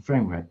different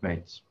frame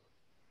rates.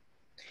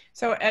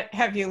 So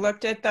have you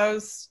looked at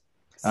those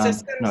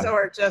systems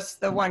or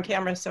just the one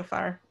camera so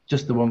far?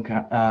 Just the one,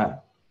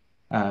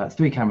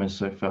 3 cameras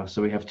so far.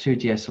 So we have 2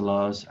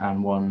 DSLRs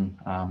and 1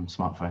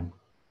 smartphone.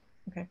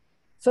 Okay.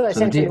 So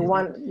essentially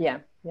yeah.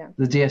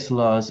 The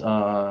DSLRs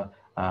are,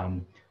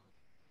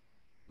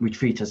 we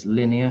treat as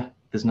linear.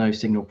 There's no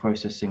signal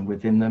processing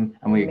within them,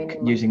 and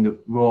we're using the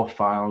raw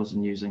files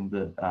and using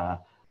the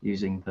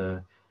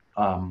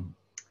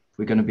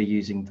we're going to be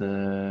using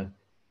the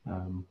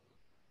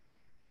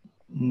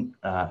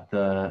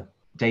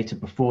data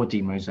before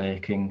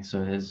demosaicing,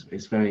 so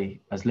it's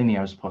very as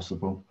linear as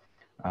possible.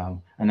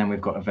 And then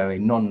we've got a very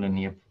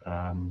non-linear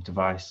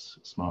device,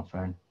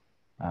 smartphone,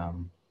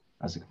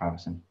 as a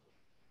comparison.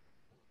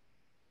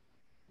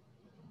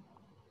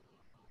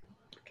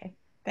 Okay,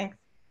 thanks.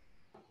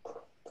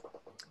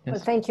 Yes. Well,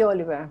 thank you,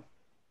 Oliver.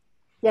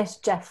 Yes,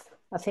 Jeff,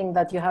 I think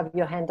that you have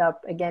your hand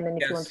up again,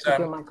 and if you want to keep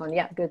your mic on.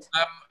 Yeah, good.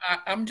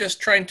 I'm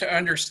just trying to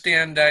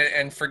understand,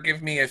 and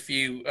forgive me if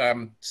you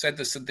said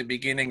this at the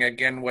beginning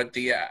again, what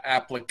the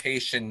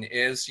application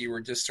is. You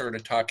were just sort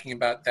of talking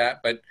about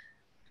that, but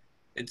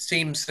it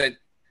seems that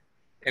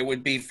it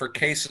would be for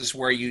cases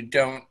where you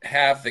don't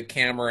have the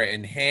camera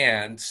in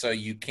hand, so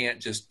you can't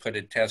just put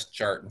a test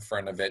chart in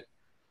front of it.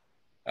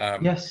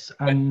 Yes,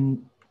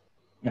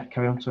 yeah,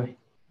 carry on, sorry.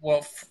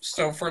 Well,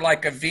 so for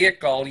like a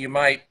vehicle, you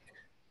might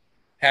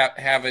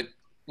have it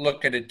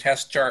look at a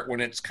test chart when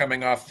it's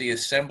coming off the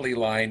assembly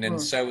line.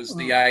 And so is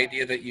the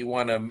idea that you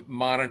want to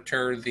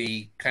monitor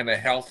the kind of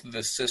health of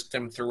the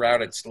system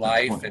throughout its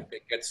life. If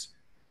it gets...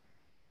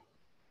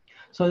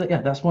 So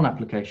yeah, that's one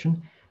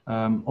application.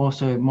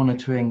 Also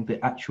monitoring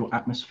the actual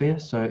atmosphere.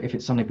 So if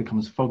it suddenly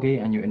becomes foggy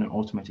and you're in an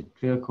automated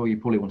vehicle, you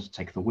probably want to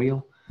take the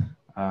wheel.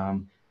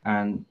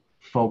 And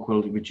fog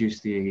will reduce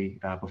the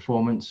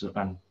performance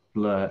and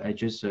blur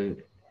edges, so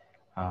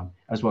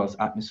as well as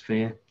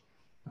atmosphere.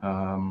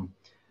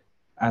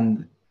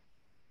 And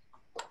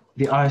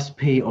the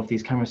ISP of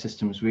these camera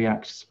systems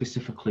reacts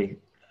specifically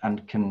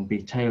and can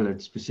be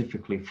tailored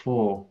specifically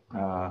for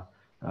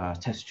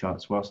test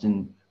charts, whilst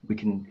we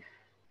can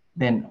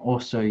then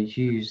also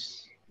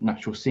use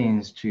natural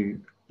scenes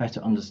to better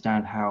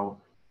understand how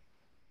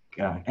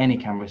any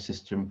camera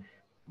system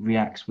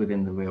reacts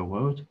within the real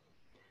world.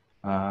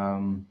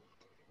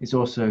 It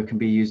also can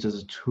be used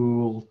as a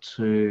tool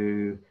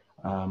to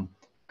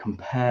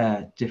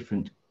compare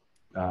different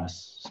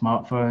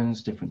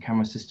smartphones, different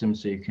camera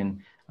systems, so you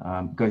can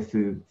go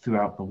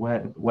throughout the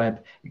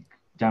web,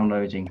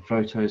 downloading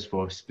photos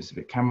for a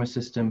specific camera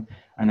system,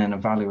 and then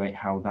evaluate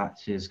how that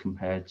is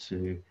compared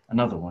to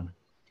another one,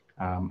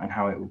 and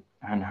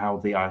how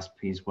the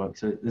ISPs work.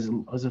 So there's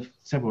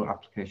several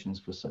applications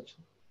for such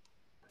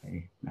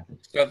a method.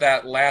 So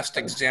that last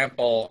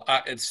example,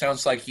 it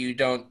sounds like you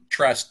don't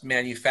trust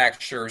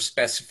manufacturer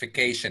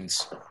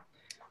specifications.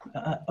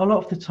 A lot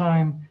of the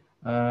time,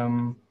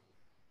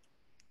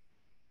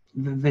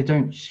 they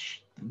don't.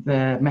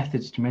 Their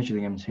methods to measure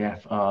the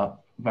MTF are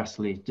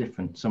vastly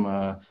different. Some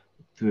are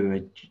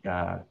through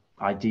a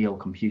ideal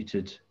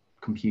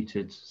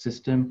computed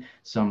system,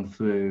 some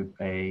through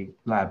a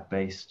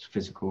lab-based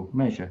physical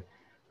measure.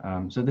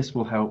 So this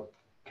will help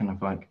kind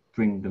of like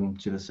bring them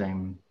to the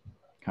same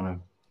kind of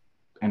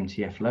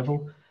MTF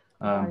level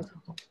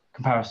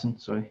comparison.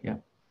 Sorry, yeah.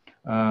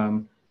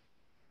 And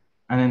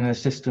then there's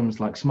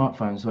systems like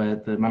smartphones where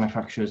the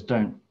manufacturers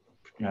don't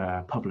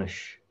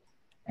publish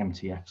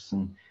MTFs,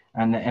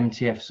 and the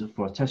MTFs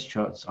for test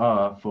charts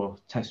are for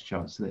test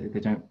charts. They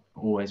don't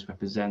always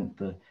represent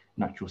the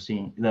natural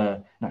scene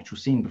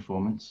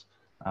performance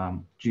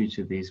due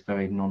to these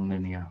very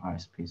non-linear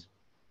ISPs.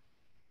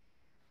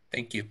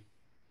 Thank you.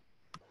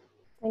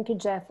 Thank you,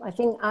 Jeff. I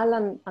think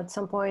Alan at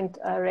some point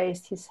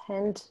raised his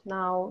hand.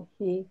 Now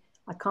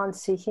I can't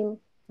see him.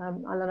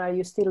 Alan, are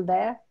you still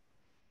there?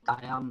 I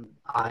am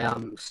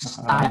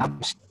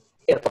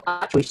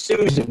actually.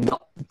 Susan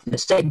got the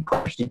same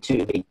question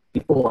to me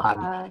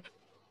beforehand.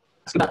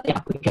 Ask about the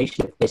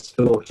application of this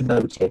for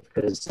automotive,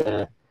 because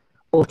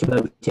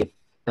automotive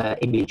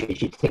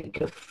images you'd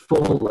think are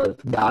full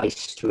of nice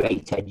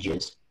straight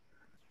edges.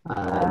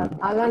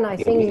 Alan, I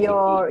think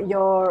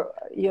your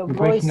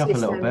voice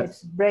system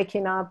is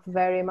breaking up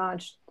very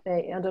much.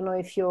 I don't know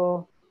if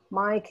your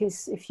mic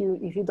is, if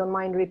you don't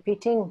mind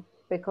repeating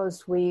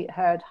because we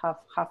heard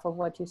half of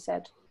what you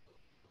said.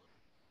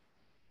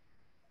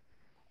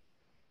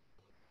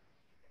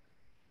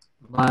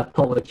 My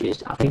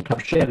apologies. I think I'm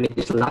sharing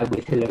this live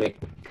with Hillary.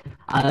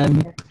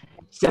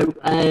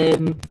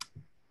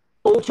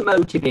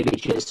 Automotive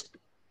images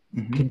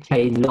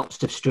contain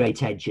lots of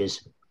straight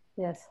edges.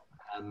 Yes.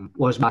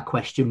 Was my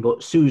question,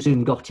 but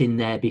Susan got in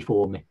there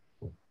before me.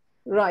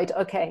 Right.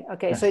 Okay.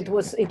 Okay. So it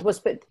was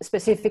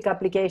specific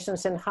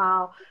applications and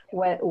how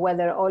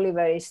whether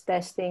Oliver is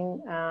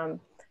testing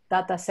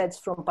data sets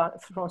from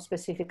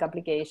specific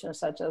applications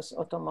such as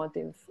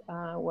automotive,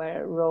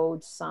 where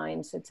roads,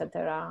 signs,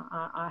 etc.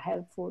 are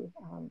helpful.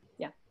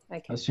 Yeah.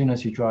 Okay. As soon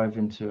as you drive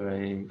into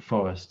a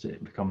forest,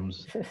 it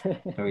becomes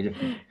very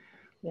different.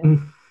 Yeah.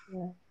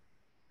 Yeah.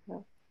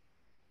 Yeah.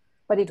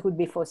 But it would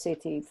be for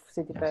city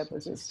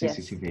purposes.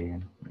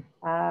 CCTV.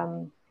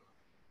 Yes.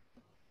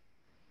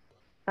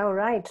 All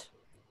right.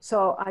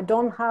 So I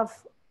don't have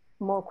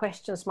more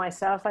questions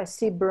myself. I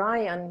see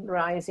Brian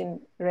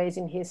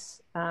raising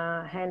his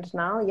hand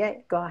now. Yeah,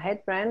 go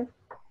ahead, Brian.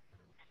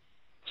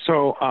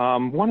 So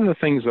one of the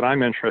things that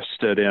I'm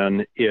interested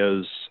in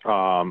is,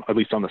 at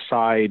least on the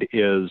side,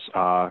 is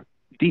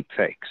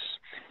deepfakes.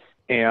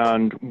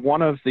 And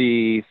one of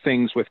the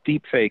things with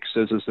deepfakes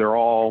is they're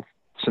all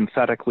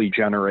synthetically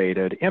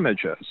generated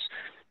images.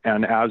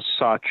 And as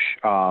such,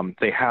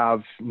 they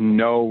have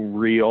no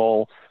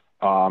real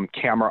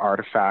camera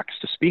artifacts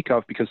to speak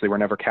of because they were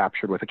never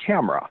captured with a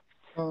camera.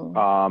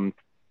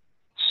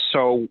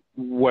 So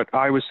what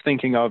I was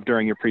thinking of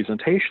during your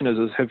presentation is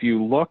have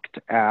you looked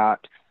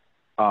at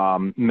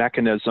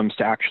mechanisms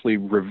to actually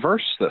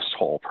reverse this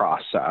whole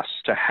process,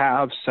 to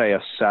have, say,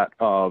 a set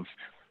of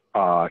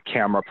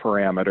camera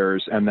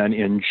parameters and then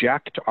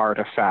inject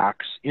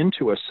artifacts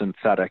into a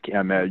synthetic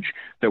image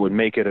that would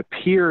make it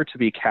appear to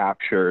be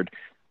captured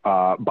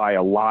by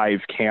a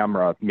live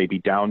camera, maybe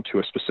down to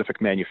a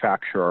specific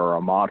manufacturer or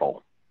a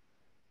model?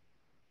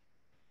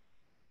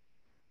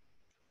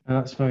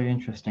 That's very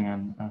interesting,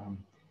 and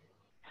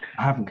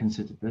I haven't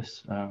considered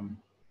this, but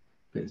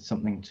it's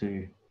something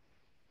to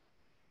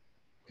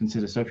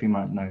consider. Sophie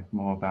might know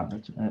more about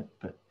it,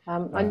 but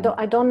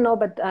I don't know,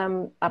 but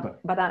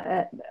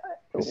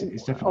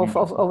it's definitely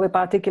of a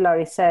particular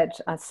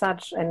research as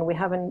such, and we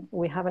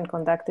haven't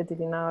conducted it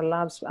in our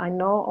labs. I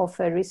know of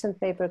a recent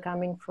paper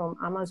coming from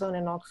Amazon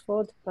and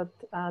Oxford, but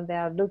they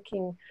are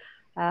looking.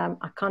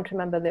 I can't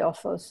remember the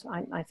authors.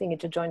 I think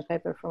it's a joint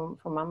paper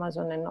from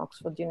Amazon and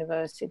Oxford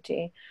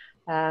University.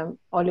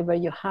 Oliver,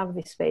 you have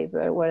this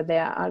paper where they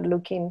are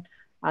looking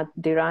at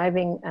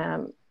deriving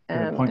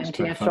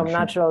MTF from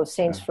natural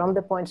scenes from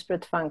the point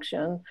spread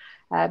function,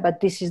 but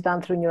this is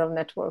done through neural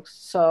networks.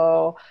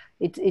 So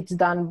it's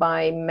done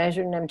by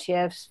measuring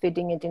MTFs,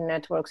 feeding it in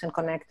networks, and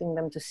connecting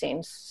them to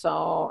scenes.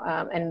 So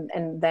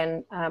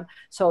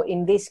so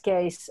in this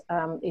case,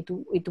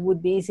 it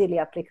would be easily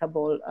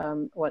applicable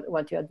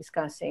what you are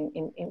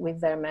discussing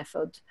with their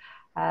method,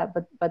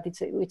 but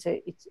it's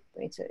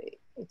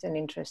an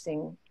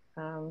interesting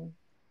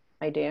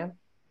idea.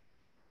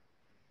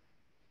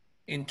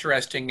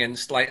 Interesting and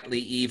slightly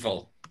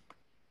evil.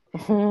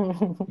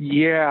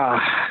 Yeah.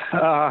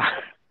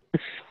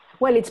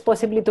 Well, it's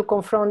possibly to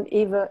confront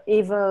evil,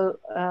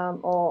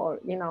 or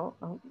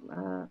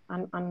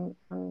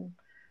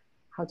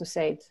how to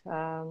say it.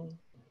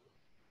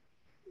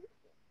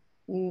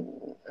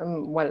 New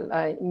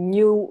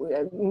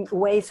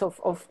ways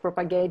of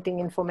propagating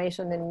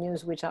information and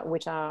news which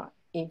are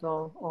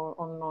evil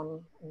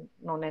or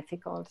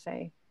non-ethical,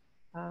 say.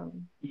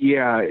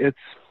 Yeah,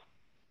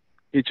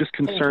 it just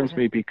concerns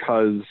me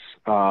because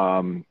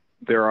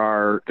there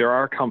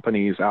are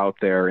companies out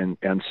there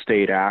and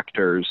state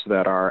actors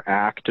that are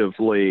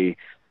actively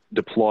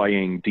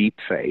deploying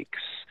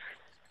deepfakes,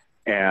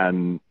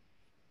 and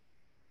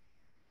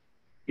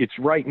it's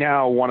right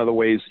now one of the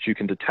ways that you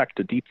can detect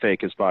a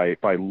deepfake is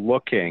by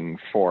looking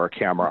for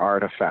camera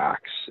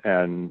artifacts,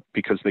 and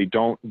because they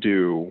don't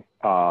do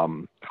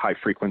high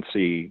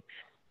frequency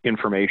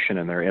information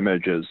in their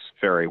images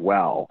very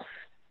well.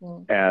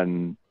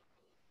 And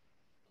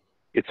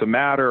it's a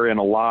matter in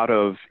a lot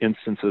of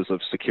instances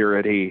of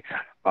security,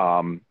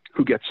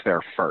 who gets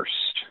there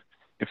first.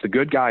 If the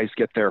good guys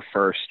get there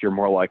first, you're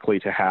more likely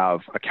to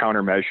have a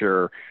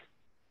countermeasure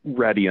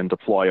ready and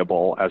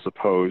deployable, as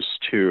opposed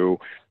to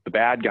the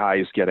bad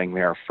guys getting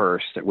there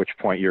first, at which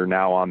point you're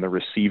now on the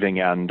receiving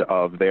end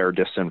of their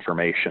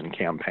disinformation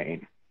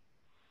campaign.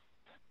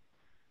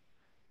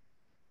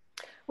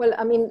 Well,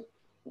 I mean,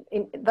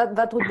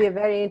 that would be a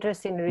very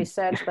interesting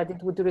research, but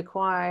it would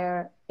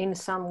require in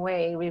some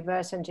way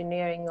reverse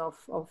engineering of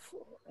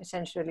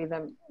essentially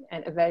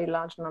a very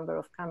large number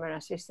of camera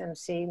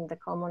systems, seeing the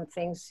common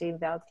things, seeing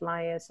the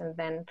outliers, and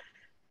then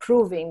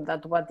proving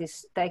that what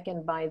is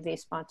taken by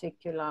this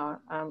particular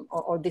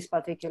or this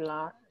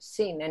particular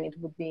scene, and it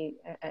would be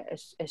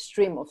a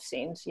stream of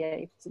scenes,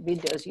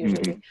 videos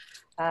usually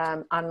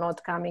are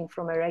not coming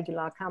from a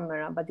regular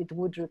camera, but it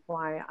would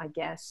require, I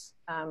guess,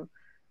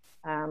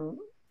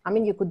 I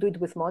mean, you could do it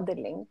with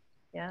modeling,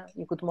 Yeah,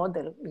 you could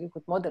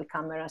model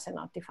cameras and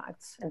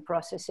artifacts and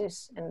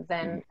processes, and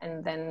then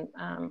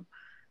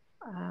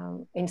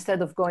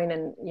instead of going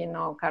and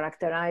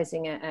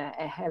characterizing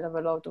a hell of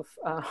a lot of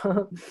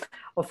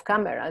of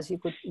cameras, you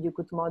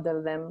could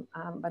model them.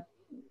 But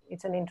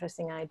it's an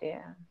interesting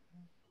idea,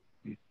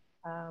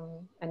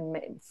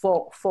 and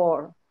for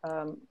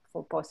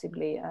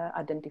possibly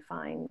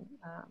identifying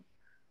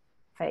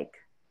fake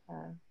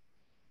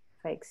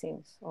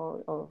scenes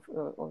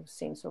or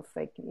scenes of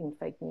fake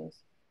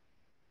news.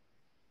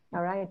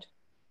 All right.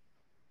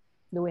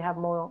 Do we have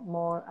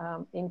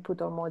more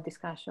input or more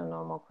discussion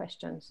or more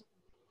questions?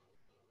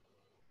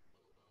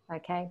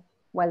 Okay.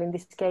 Well, in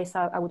this case,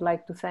 I would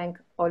like to thank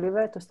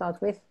Oliver to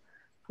start with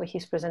for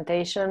his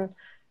presentation,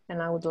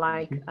 and I would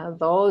like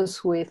those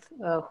who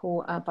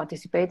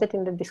participated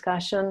in the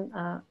discussion.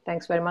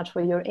 Thanks very much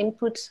for your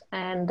input,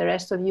 and the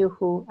rest of you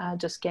who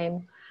just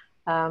came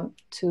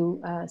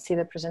to see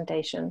the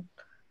presentation.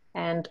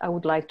 And I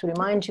would like to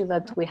remind you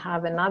that we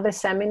have another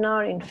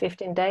seminar in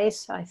 15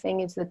 days. I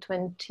think it's the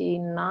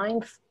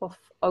 29th of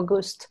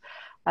August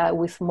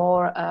with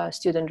more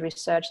student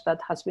research that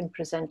has been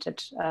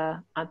presented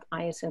at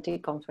IS&T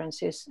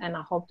conferences. And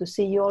I hope to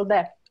see you all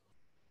there.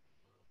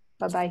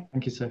 Bye-bye.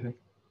 Thank you, Sophie.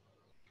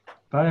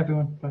 Bye,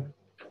 everyone. Bye.